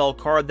equipped spell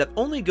card that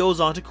only goes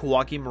onto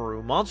Koa'ki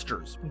Meiru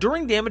monsters.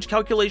 During damage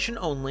calculation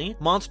only,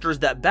 monsters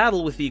that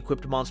battle with the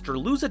equipped monster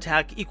lose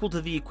attack equal to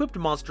the equipped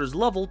monster's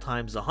level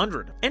times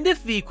 100. And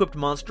if the equipped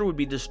monster would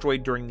be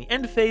destroyed during the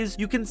end phase,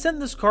 you can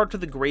send this card to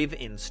the grave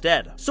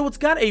instead. So it's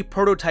got a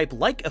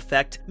prototype-like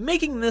effect,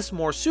 making this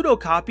more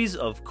pseudo-copies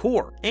of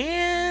Core.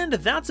 And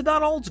that's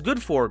about all it's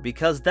good for,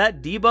 because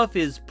that debuff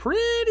is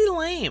pretty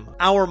lame.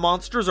 Our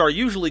monsters are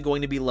usually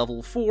going to be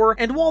level 4,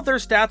 and while their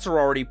stats are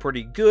already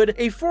pretty good,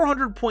 a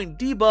 400-point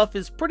debuff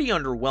is pretty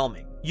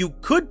underwhelming. You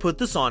could put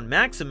this on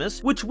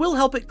Maximus, which will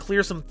help it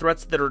clear some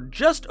threats that are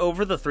just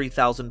over the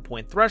 3000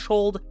 point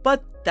threshold,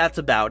 but that's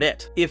about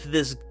it. If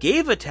this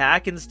gave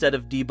attack instead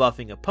of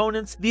debuffing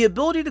opponents, the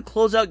ability to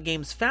close out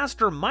games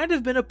faster might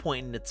have been a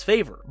point in its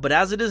favor. But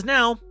as it is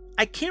now,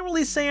 I can't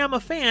really say I'm a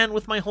fan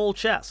with my whole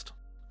chest.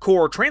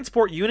 Core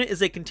Transport Unit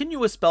is a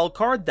continuous spell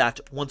card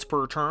that, once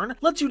per turn,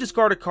 lets you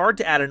discard a card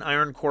to add an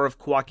Iron Core of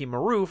Koa'ki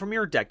Meiru from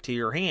your deck to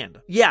your hand.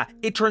 Yeah,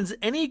 it turns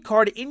any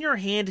card in your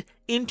hand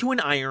into an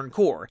Iron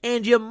Core,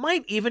 and you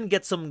might even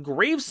get some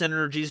grave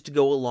synergies to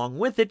go along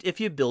with it if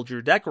you build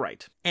your deck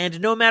right.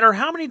 And no matter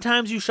how many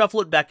times you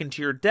shuffle it back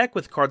into your deck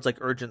with cards like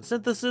Urgent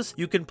Synthesis,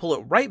 you can pull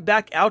it right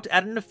back out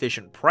at an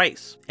efficient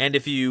price. And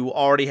if you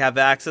already have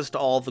access to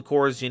all the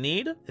cores you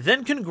need,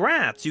 then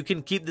congrats, you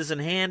can keep this in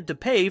hand to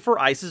pay for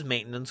Ice's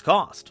maintenance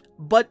cost.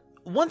 But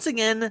once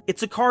again,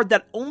 it's a card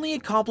that only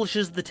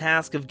accomplishes the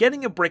task of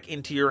getting a brick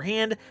into your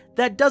hand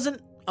that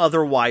doesn't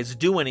otherwise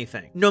do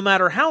anything, no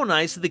matter how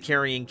nice the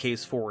carrying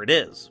case for it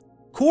is.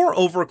 Core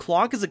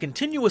Overclock is a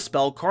continuous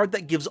spell card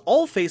that gives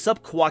all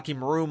face-up Koa'ki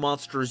Meiru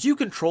monsters you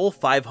control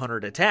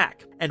 500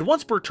 attack. And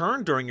once per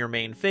turn during your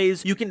main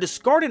phase, you can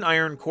discard an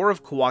Iron Core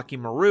of Koa'ki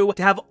Meiru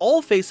to have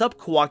all face-up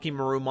Koa'ki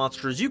Meiru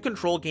monsters you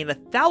control gain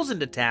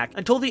 1000 attack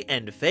until the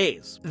end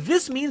phase.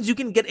 This means you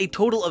can get a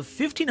total of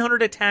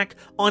 1500 attack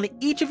on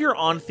each of your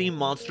on-theme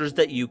monsters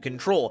that you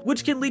control,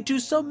 which can lead to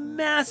some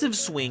massive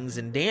swings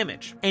in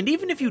damage. And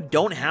even if you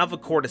don't have a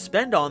core to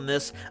spend on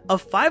this, a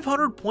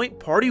 500 point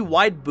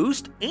party-wide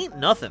boost ain't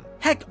nothing.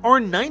 Heck, our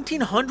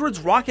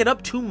 1900s rocket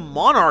up to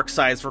Monarch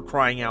size for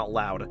crying out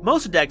loud.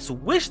 Most decks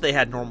wish they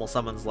had normal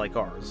summons like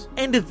ours.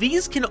 And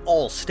these can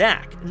all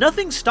stack,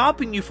 nothing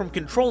stopping you from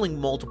controlling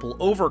multiple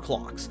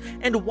overclocks.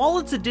 And while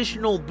its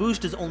additional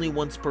boost is only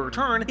once per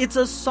turn, it's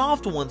a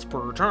soft once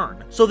per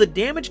turn, so the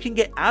damage can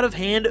get out of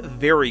hand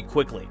very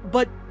quickly.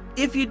 But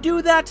if you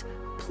do that,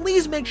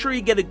 please make sure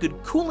you get a good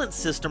coolant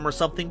system or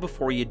something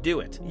before you do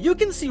it. You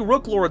can see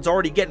Rooklord's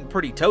already getting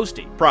pretty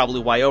toasty,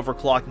 probably why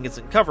overclocking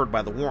isn't covered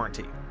by the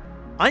warranty.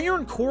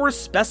 Iron Core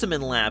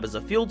Specimen Lab is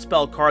a field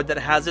spell card that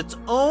has its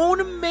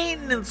own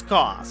maintenance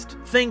cost.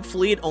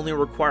 Thankfully, it only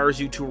requires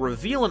you to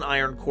reveal an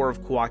Iron Core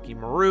of Koa'ki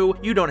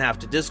Meiru, you don't have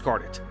to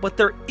discard it. But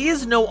there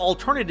is no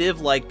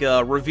alternative like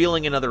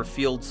revealing another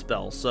field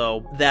spell,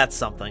 so that's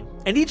something.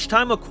 And each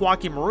time a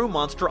Koa'ki Meiru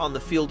monster on the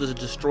field is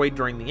destroyed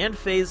during the end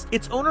phase,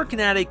 its owner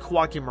can add a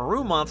Koa'ki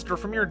Meiru monster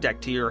from your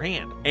deck to your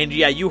hand. And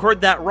yeah, you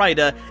heard that right,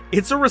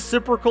 it's a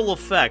reciprocal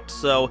effect,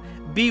 so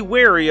be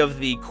wary of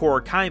the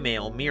Koa'ki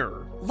Meiru.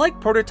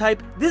 Like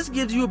Prototype, this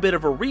gives you a bit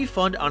of a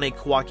refund on a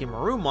Koa'ki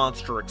Meiru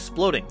monster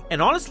exploding,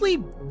 and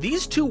honestly,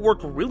 these two work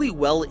really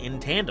well in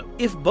tandem.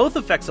 If both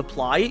effects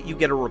apply, you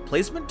get a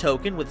replacement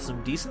token with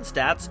some decent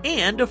stats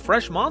and a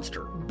fresh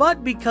monster.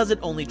 But because it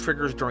only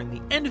triggers during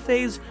the end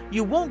phase,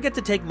 you won't get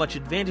to take much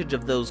advantage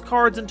of those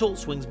cards until it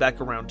swings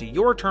back around to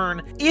your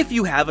turn, if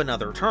you have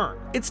another turn.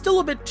 It's still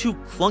a bit too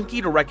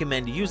clunky to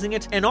recommend using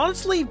it, and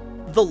honestly,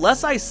 the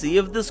less I see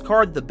of this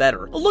card, the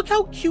better. Look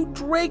how cute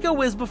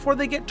Drago is before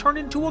they get turned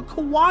into a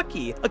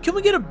Koa'ki. Can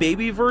we get a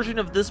baby version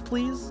of this,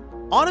 please?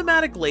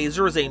 Automatic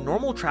Laser is a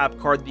normal trap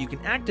card that you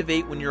can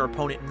activate when your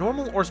opponent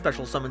normal or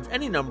special summons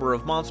any number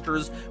of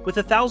monsters with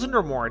 1,000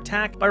 or more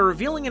attack by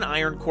revealing an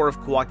Iron Core of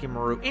Koa'ki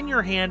Meiru in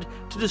your hand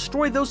to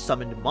destroy those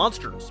summoned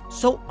monsters.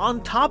 So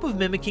on top of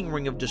mimicking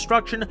Ring of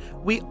Destruction,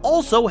 we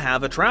also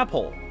have a Trap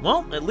Hole.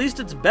 Well, at least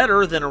it's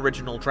better than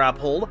original Trap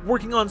Hole,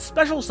 working on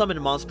special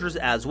summoned monsters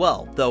as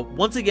well, though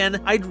once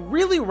again, I'd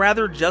really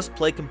rather just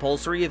play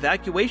Compulsory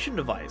Evacuation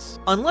Device.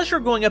 Unless you're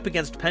going up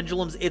against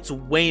Pendulums, it's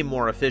way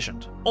more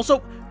efficient.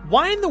 Also,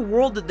 why in the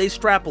world did they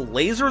strap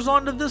lasers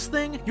onto this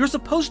thing? You're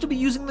supposed to be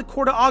using the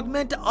core to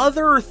augment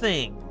other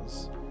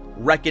things.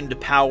 Reckoned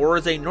Power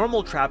is a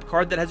normal trap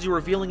card that has you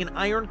revealing an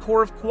Iron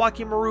Core of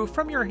Koa'ki Meiru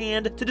from your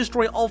hand to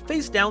destroy all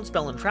face-down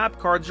spell and trap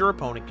cards your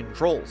opponent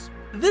controls.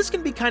 This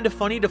can be kind of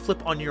funny to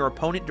flip on your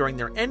opponent during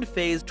their end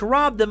phase to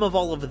rob them of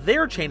all of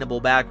their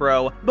chainable back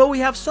row, but we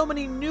have so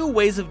many new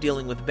ways of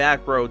dealing with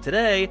back row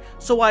today,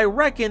 so I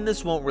reckon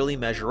this won't really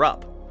measure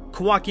up.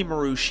 Koa'ki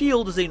Meiru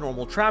Shield is a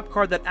normal trap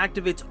card that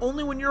activates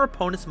only when your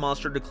opponent's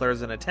monster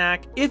declares an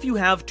attack if you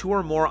have 2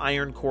 or more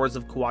Iron Cores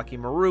of Koa'ki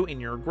Meiru in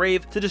your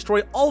grave to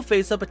destroy all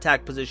face-up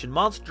attack position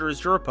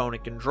monsters your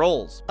opponent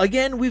controls.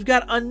 Again, we've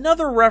got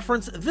another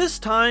reference, this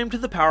time to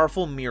the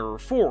powerful Mirror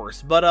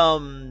Force, but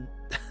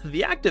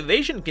the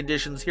activation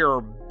conditions here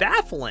are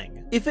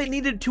baffling. If it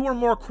needed 2 or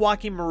more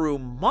Koa'ki Meiru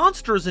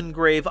monsters in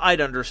grave, I'd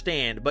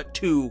understand, but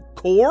 2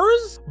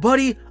 cores?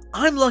 Buddy,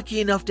 I'm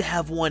lucky enough to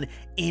have one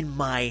in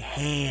my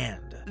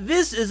hand.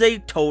 This is a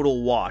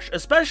total wash,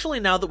 especially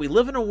now that we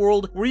live in a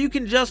world where you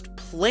can just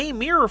play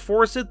Mirror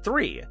Force at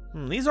 3.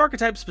 These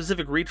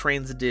archetype-specific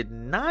retrains did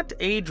not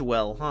age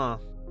well, huh?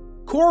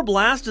 Core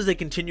Blast is a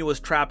continuous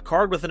trap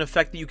card with an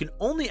effect that you can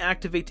only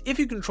activate if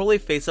you control a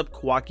face-up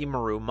Koa'ki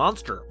Meiru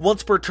monster.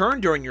 Once per turn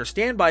during your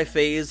standby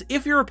phase,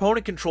 if your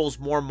opponent controls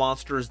more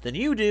monsters than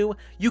you do,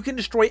 you can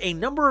destroy a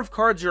number of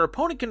cards your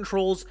opponent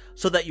controls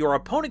so that your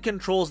opponent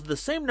controls the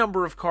same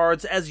number of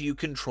cards as you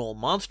control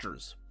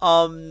monsters.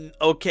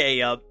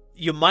 Okay,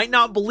 you might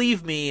not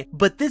believe me,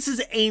 but this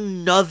is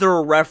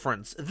another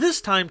reference,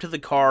 this time to the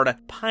card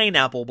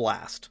Pineapple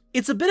Blast.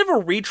 It's a bit of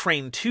a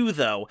retrain too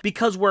though,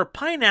 because where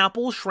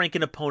Pineapple shrank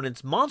an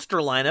opponent's monster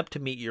lineup to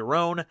meet your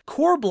own,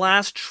 Core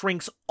Blast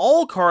shrinks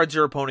all cards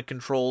your opponent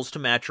controls to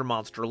match your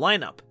monster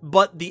lineup.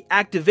 But the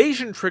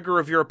activation trigger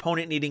of your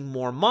opponent needing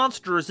more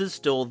monsters is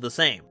still the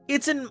same.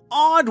 It's an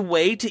odd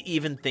way to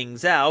even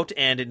things out,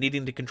 and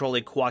needing to control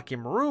a Koa'ki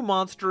Meiru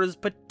monster is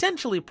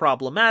potentially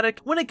problematic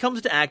when it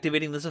comes to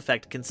activating this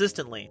effect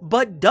consistently,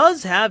 but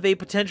does have a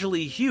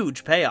potentially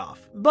huge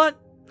payoff. But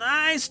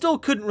I still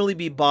couldn't really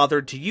be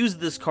bothered to use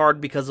this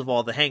card because of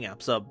all the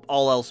hangups,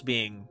 all else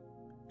being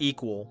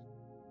equal.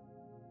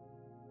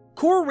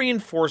 Core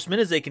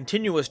Reinforcement is a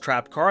continuous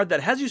trap card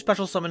that has you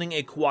special summoning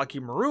a Koa'ki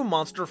Meiru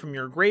monster from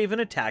your grave in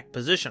attack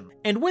position,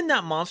 and when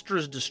that monster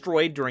is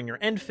destroyed during your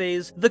end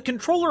phase, the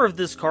controller of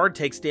this card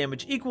takes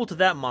damage equal to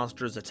that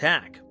monster's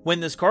attack. When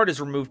this card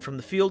is removed from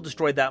the field,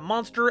 destroy that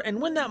monster,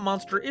 and when that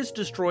monster is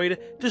destroyed,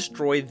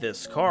 destroy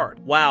this card.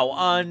 Wow,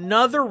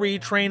 another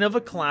retrain of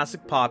a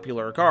classic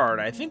popular card.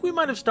 I think we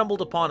might have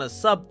stumbled upon a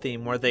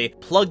sub-theme where they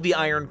plug the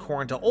Iron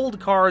Core into old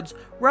cards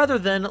rather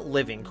than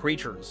living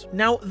creatures.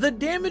 Now, the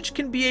damage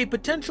can be a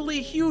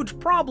potentially huge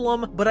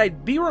problem, but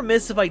I'd be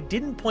remiss if I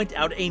didn't point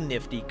out a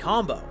nifty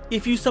combo.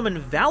 If you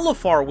summon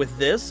Valifar with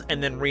this,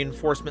 and then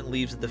Reinforcement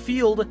leaves the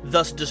field,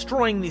 thus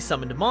destroying the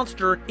summoned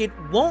monster, it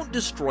won't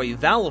destroy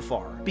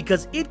Valifar,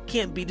 because it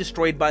can't be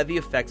destroyed by the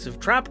effects of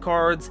trap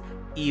cards,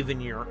 even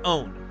your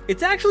own.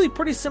 It's actually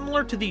pretty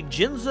similar to the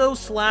Jinzo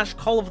 /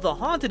 Call of the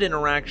Haunted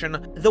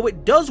interaction, though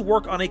it does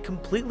work on a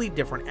completely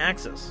different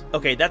axis.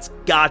 Okay, that's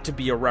got to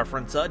be a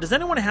reference. Does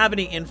anyone have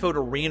any info to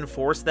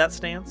reinforce that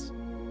stance?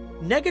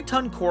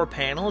 Negaton Core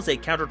Panel is a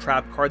counter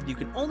trap card that you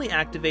can only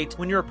activate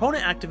when your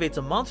opponent activates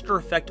a monster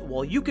effect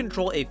while you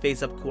control a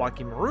face-up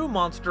Koa'ki Meiru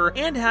monster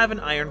and have an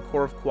Iron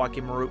Core of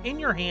Koa'ki Meiru in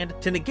your hand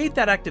to negate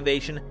that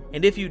activation,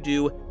 and if you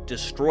do,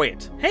 destroy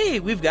it. Hey,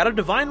 we've got a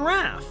Divine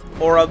Wrath!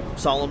 Or a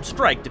Solemn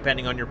Strike,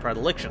 depending on your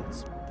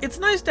predilections. It's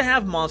nice to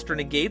have monster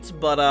negates,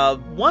 but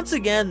once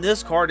again,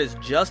 this card is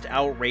just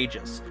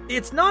outrageous.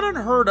 It's not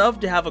unheard of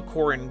to have a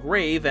core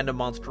engrave and a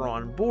monster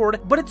on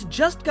board, but it's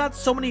just got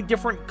so many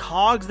different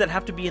cogs that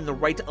have to be in the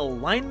right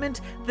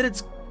alignment that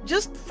it's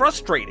just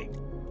frustrating.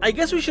 I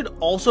guess we should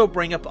also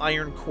bring up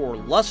Iron Core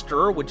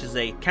Luster, which is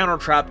a counter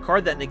trap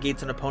card that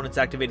negates an opponent's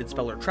activated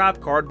spell or trap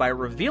card by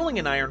revealing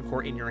an Iron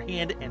Core in your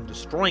hand and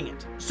destroying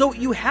it. So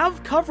you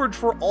have coverage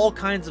for all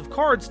kinds of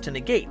cards to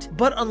negate,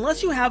 but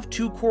unless you have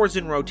 2 cores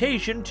in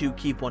rotation to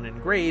keep one in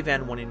grave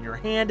and one in your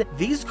hand,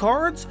 these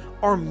cards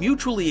are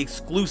mutually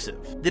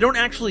exclusive. They don't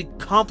actually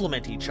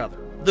complement each other.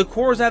 The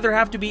cores either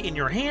have to be in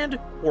your hand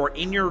or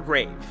in your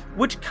grave,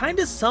 which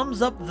kinda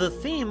sums up the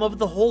theme of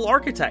the whole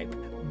archetype.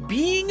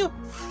 Being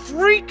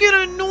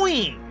freaking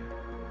annoying!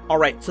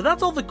 Alright, so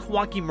that's all the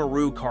Koa'ki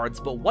Meiru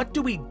cards, but what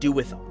do we do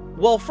with them?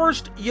 Well,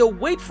 first, you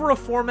wait for a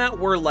format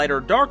where light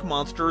or dark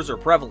monsters are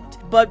prevalent,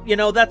 but you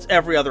know, that's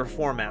every other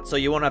format, so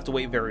you won't have to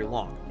wait very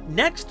long.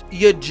 Next,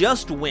 you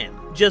just win.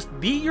 Just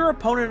beat your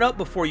opponent up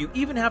before you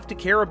even have to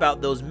care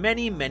about those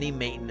many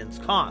maintenance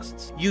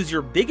costs. Use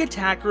your big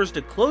attackers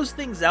to close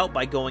things out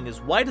by going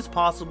as wide as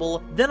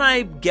possible, then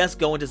I guess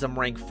go into some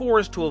rank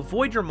 4s to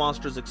avoid your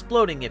monsters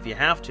exploding if you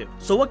have to.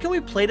 So what can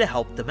we play to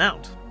help them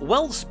out?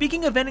 Well,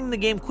 speaking of ending the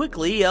game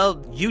quickly,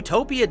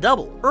 Utopia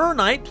Double.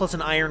 Urnite plus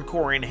an Iron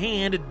Core in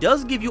hand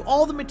does give you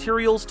all the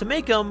materials to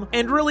make them,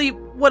 and really,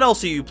 what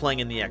else are you playing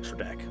in the extra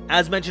deck?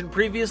 As mentioned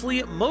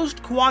previously,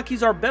 most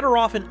Koa'kis are better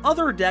off in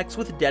other decks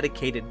with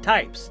dedicated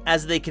types,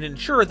 as they can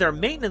ensure their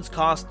maintenance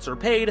costs are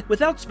paid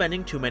without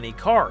spending too many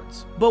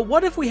cards. But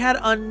what if we had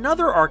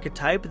another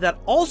archetype that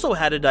also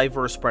had a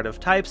diverse spread of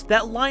types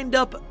that lined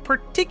up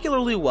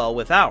particularly well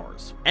with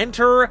ours?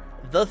 Enter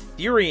the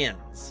Therians.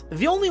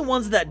 The only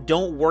ones that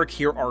don't work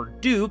here are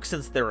Duke,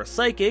 since they're a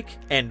psychic,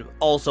 and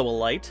also a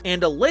light,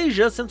 and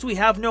Alasia, since we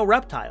have no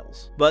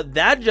reptiles. But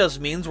that just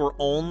means we're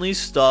only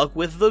stuck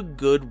with the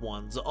good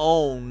ones.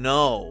 Oh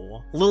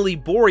no. Lily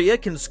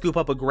Borea can scoop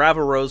up a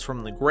Gravarose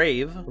from the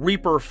grave.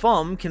 Reaper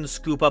Fum can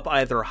scoop up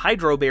either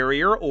Hydro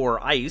Barrier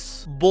or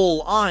Ice.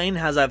 Bull Ein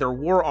has either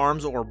War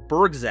Arms or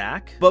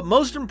Bergzak. But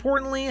most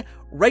importantly,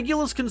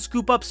 Regulus can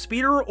scoop up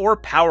Speeder or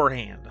Power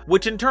Hand,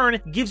 which in turn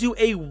gives you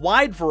a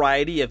wide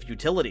variety of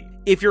utility.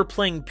 If you're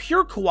playing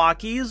pure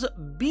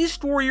Koa'kis,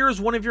 Beast Warrior is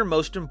one of your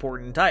most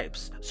important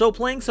types, so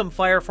playing some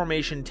Fire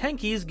Formation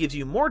Tenkies gives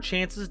you more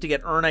chances to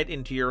get Urnite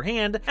into your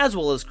hand, as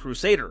well as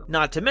Crusader,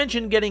 not to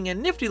mention getting a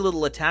nifty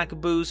little attack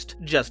boost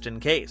just in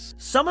case.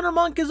 Summoner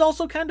Monk is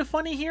also kinda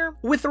funny here.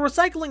 With the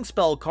Recycling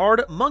Spell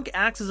card, Monk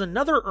acts as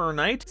another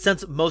Urnite,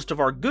 since most of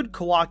our good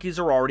Koa'kis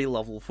are already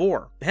level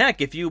 4.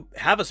 Heck, if you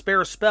have a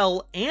spare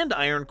spell and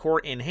Iron Core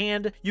in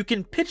hand, you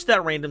can pitch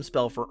that random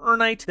spell for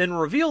Urnite, then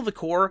reveal the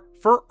core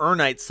for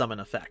Urnite's summon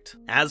effect.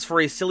 As for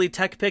a silly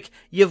tech pick,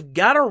 you've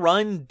gotta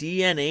run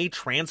DNA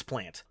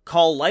Transplant.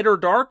 Call light or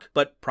dark,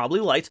 but probably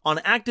light, on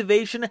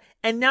activation,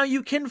 and now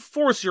you can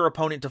force your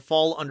opponent to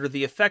fall under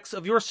the effects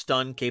of your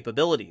stun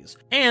capabilities.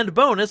 And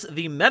bonus,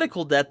 the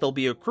medical debt they'll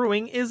be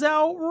accruing is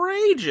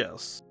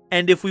outrageous.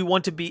 And if we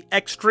want to be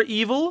extra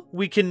evil,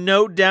 we can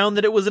note down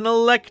that it was an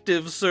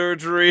elective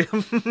surgery.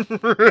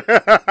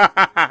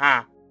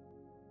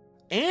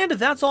 And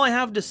that's all I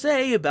have to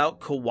say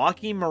about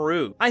Koa'ki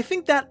Meiru. I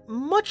think that,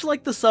 much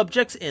like the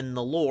subjects in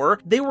the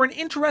lore, they were an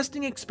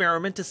interesting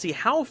experiment to see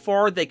how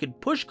far they could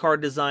push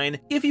card design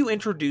if you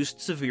introduced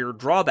severe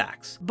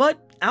drawbacks. But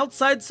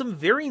outside some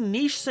very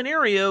niche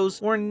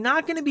scenarios, we're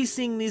not going to be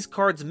seeing these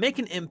cards make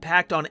an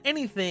impact on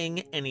anything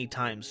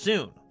anytime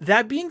soon.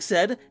 That being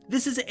said,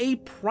 this is a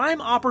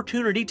prime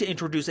opportunity to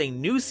introduce a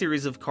new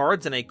series of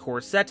cards in a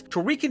core set to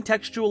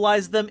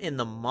recontextualize them in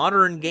the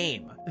modern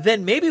game.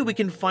 Then maybe we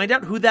can find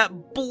out who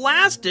that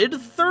blasted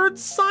third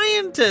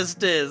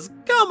scientist is.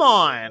 Come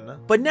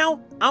on! But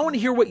now, I want to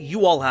hear what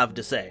you all have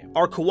to say.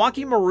 Are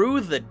Koa'ki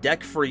Meiru the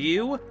deck for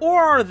you,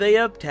 or are they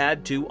a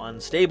tad too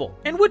unstable?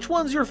 And which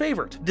one's your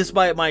favorite?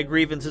 Despite my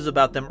grievances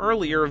about them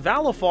earlier,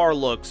 Valifar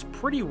looks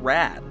pretty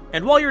rad.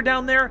 And while you're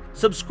down there,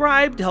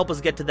 subscribe to help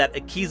us get to that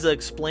Akiza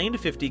Explained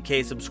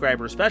 50k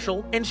subscriber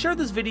special, and share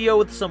this video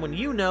with someone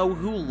you know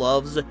who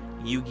loves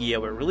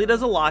Yu-Gi-Oh! It really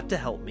does a lot to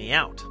help me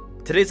out.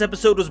 Today's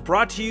episode was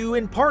brought to you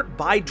in part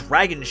by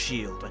Dragon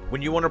Shield.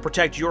 When you want to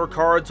protect your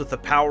cards with the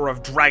power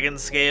of dragon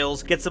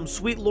scales, get some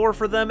sweet lore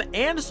for them,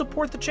 and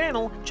support the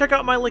channel, check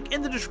out my link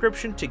in the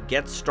description to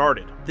get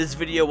started. This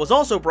video was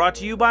also brought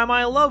to you by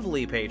my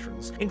lovely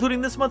patrons,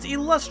 including this month's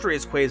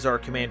illustrious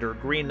Quasar Commander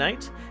Green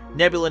Knight,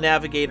 Nebula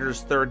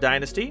Navigator's 3rd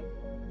Dynasty,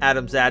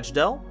 Adam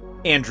Zajdel,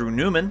 Andrew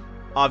Newman,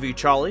 Avi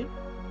Chali,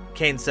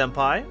 Kane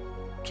Senpai,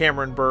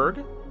 Cameron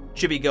Berg,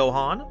 Chibi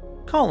Gohan,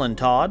 Colin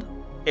Todd,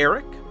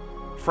 Eric,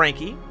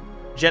 Frankie,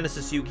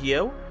 Genesis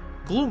Yu-Gi-Oh!,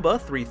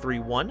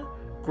 Gloomba331,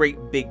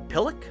 Great Big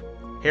Pillock,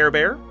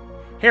 Hairbear,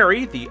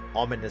 Harry the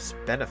Ominous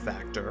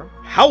Benefactor,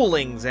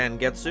 Howling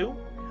Zangetsu,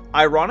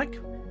 Ironic,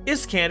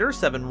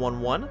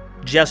 Iskander711,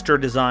 Jester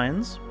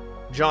Designs,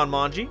 John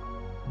Manji,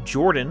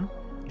 Jordan,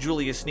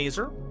 Julius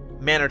Sneezer,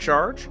 Mana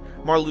Charge,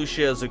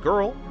 Marluxia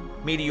Zagirl,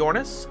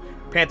 Meteornus,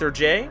 Panther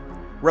J,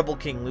 Rebel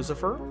King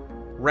Lucifer,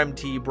 Rem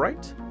T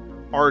Bright,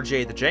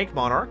 RJ the Jank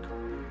Monarch,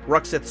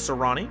 Ruxith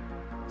Sarani,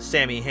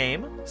 Sammy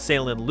Haim,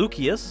 Salen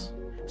Lucius,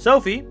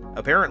 Sophie,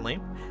 apparently,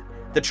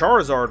 the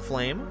Charizard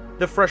Flame,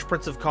 the Fresh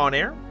Prince of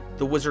Conair,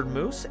 the Wizard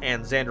Moose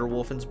and Xander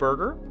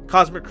Wolfensberger,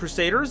 Cosmic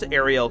Crusaders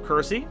Ariel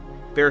Kersey,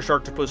 Bear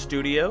Sharktopus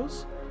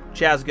Studios,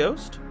 Chaz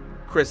Ghost,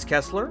 Chris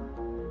Kessler,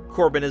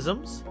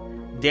 Corbinisms,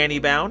 Danny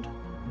Bound,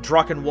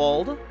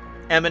 Drachenwald,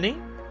 Emony,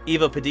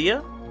 Eva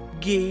Padilla,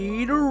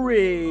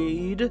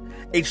 Gatorade,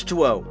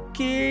 H2O,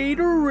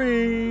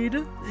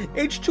 Gatorade,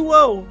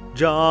 H2O,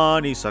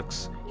 Johnny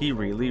sucks, he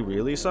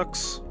really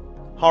sucks,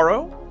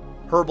 Haro,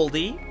 Herbal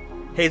D,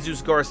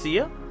 Jesus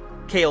Garcia,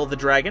 Kale the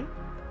Dragon,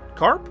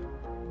 Carp,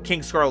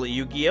 King Scarlet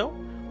Yu-Gi-Oh!,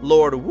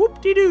 Lord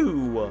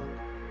Whoop-De-Doo,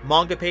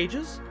 Manga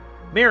Pages,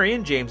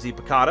 Marion James E.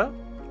 Picata,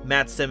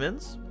 Matt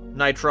Simmons,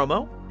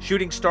 Nitromo,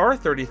 Shooting Star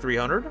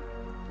 3300,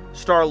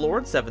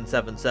 Star-Lord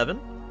 777,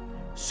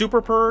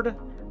 Superpurd,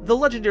 the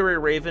legendary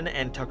Raven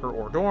and Tucker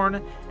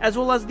Ordorn, as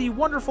well as the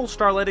wonderful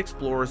Starlight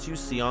Explorers you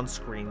see on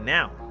screen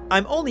now.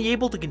 I'm only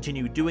able to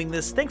continue doing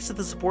this thanks to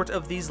the support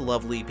of these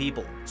lovely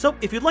people. So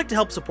if you'd like to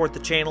help support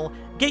the channel,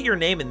 get your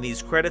name in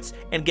these credits,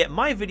 and get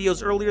my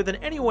videos earlier than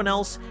anyone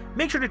else,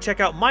 make sure to check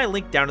out my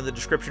link down in the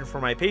description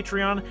for my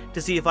Patreon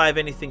to see if I have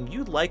anything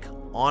you'd like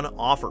on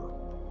offer.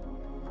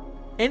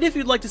 And if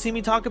you'd like to see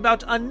me talk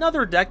about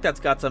another deck that's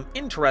got some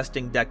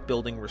interesting deck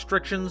building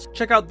restrictions,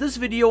 check out this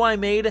video I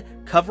made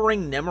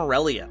covering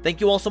Nemorelia. Thank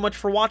you all so much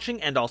for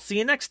watching, and I'll see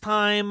you next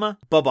time.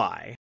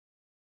 Bye-bye.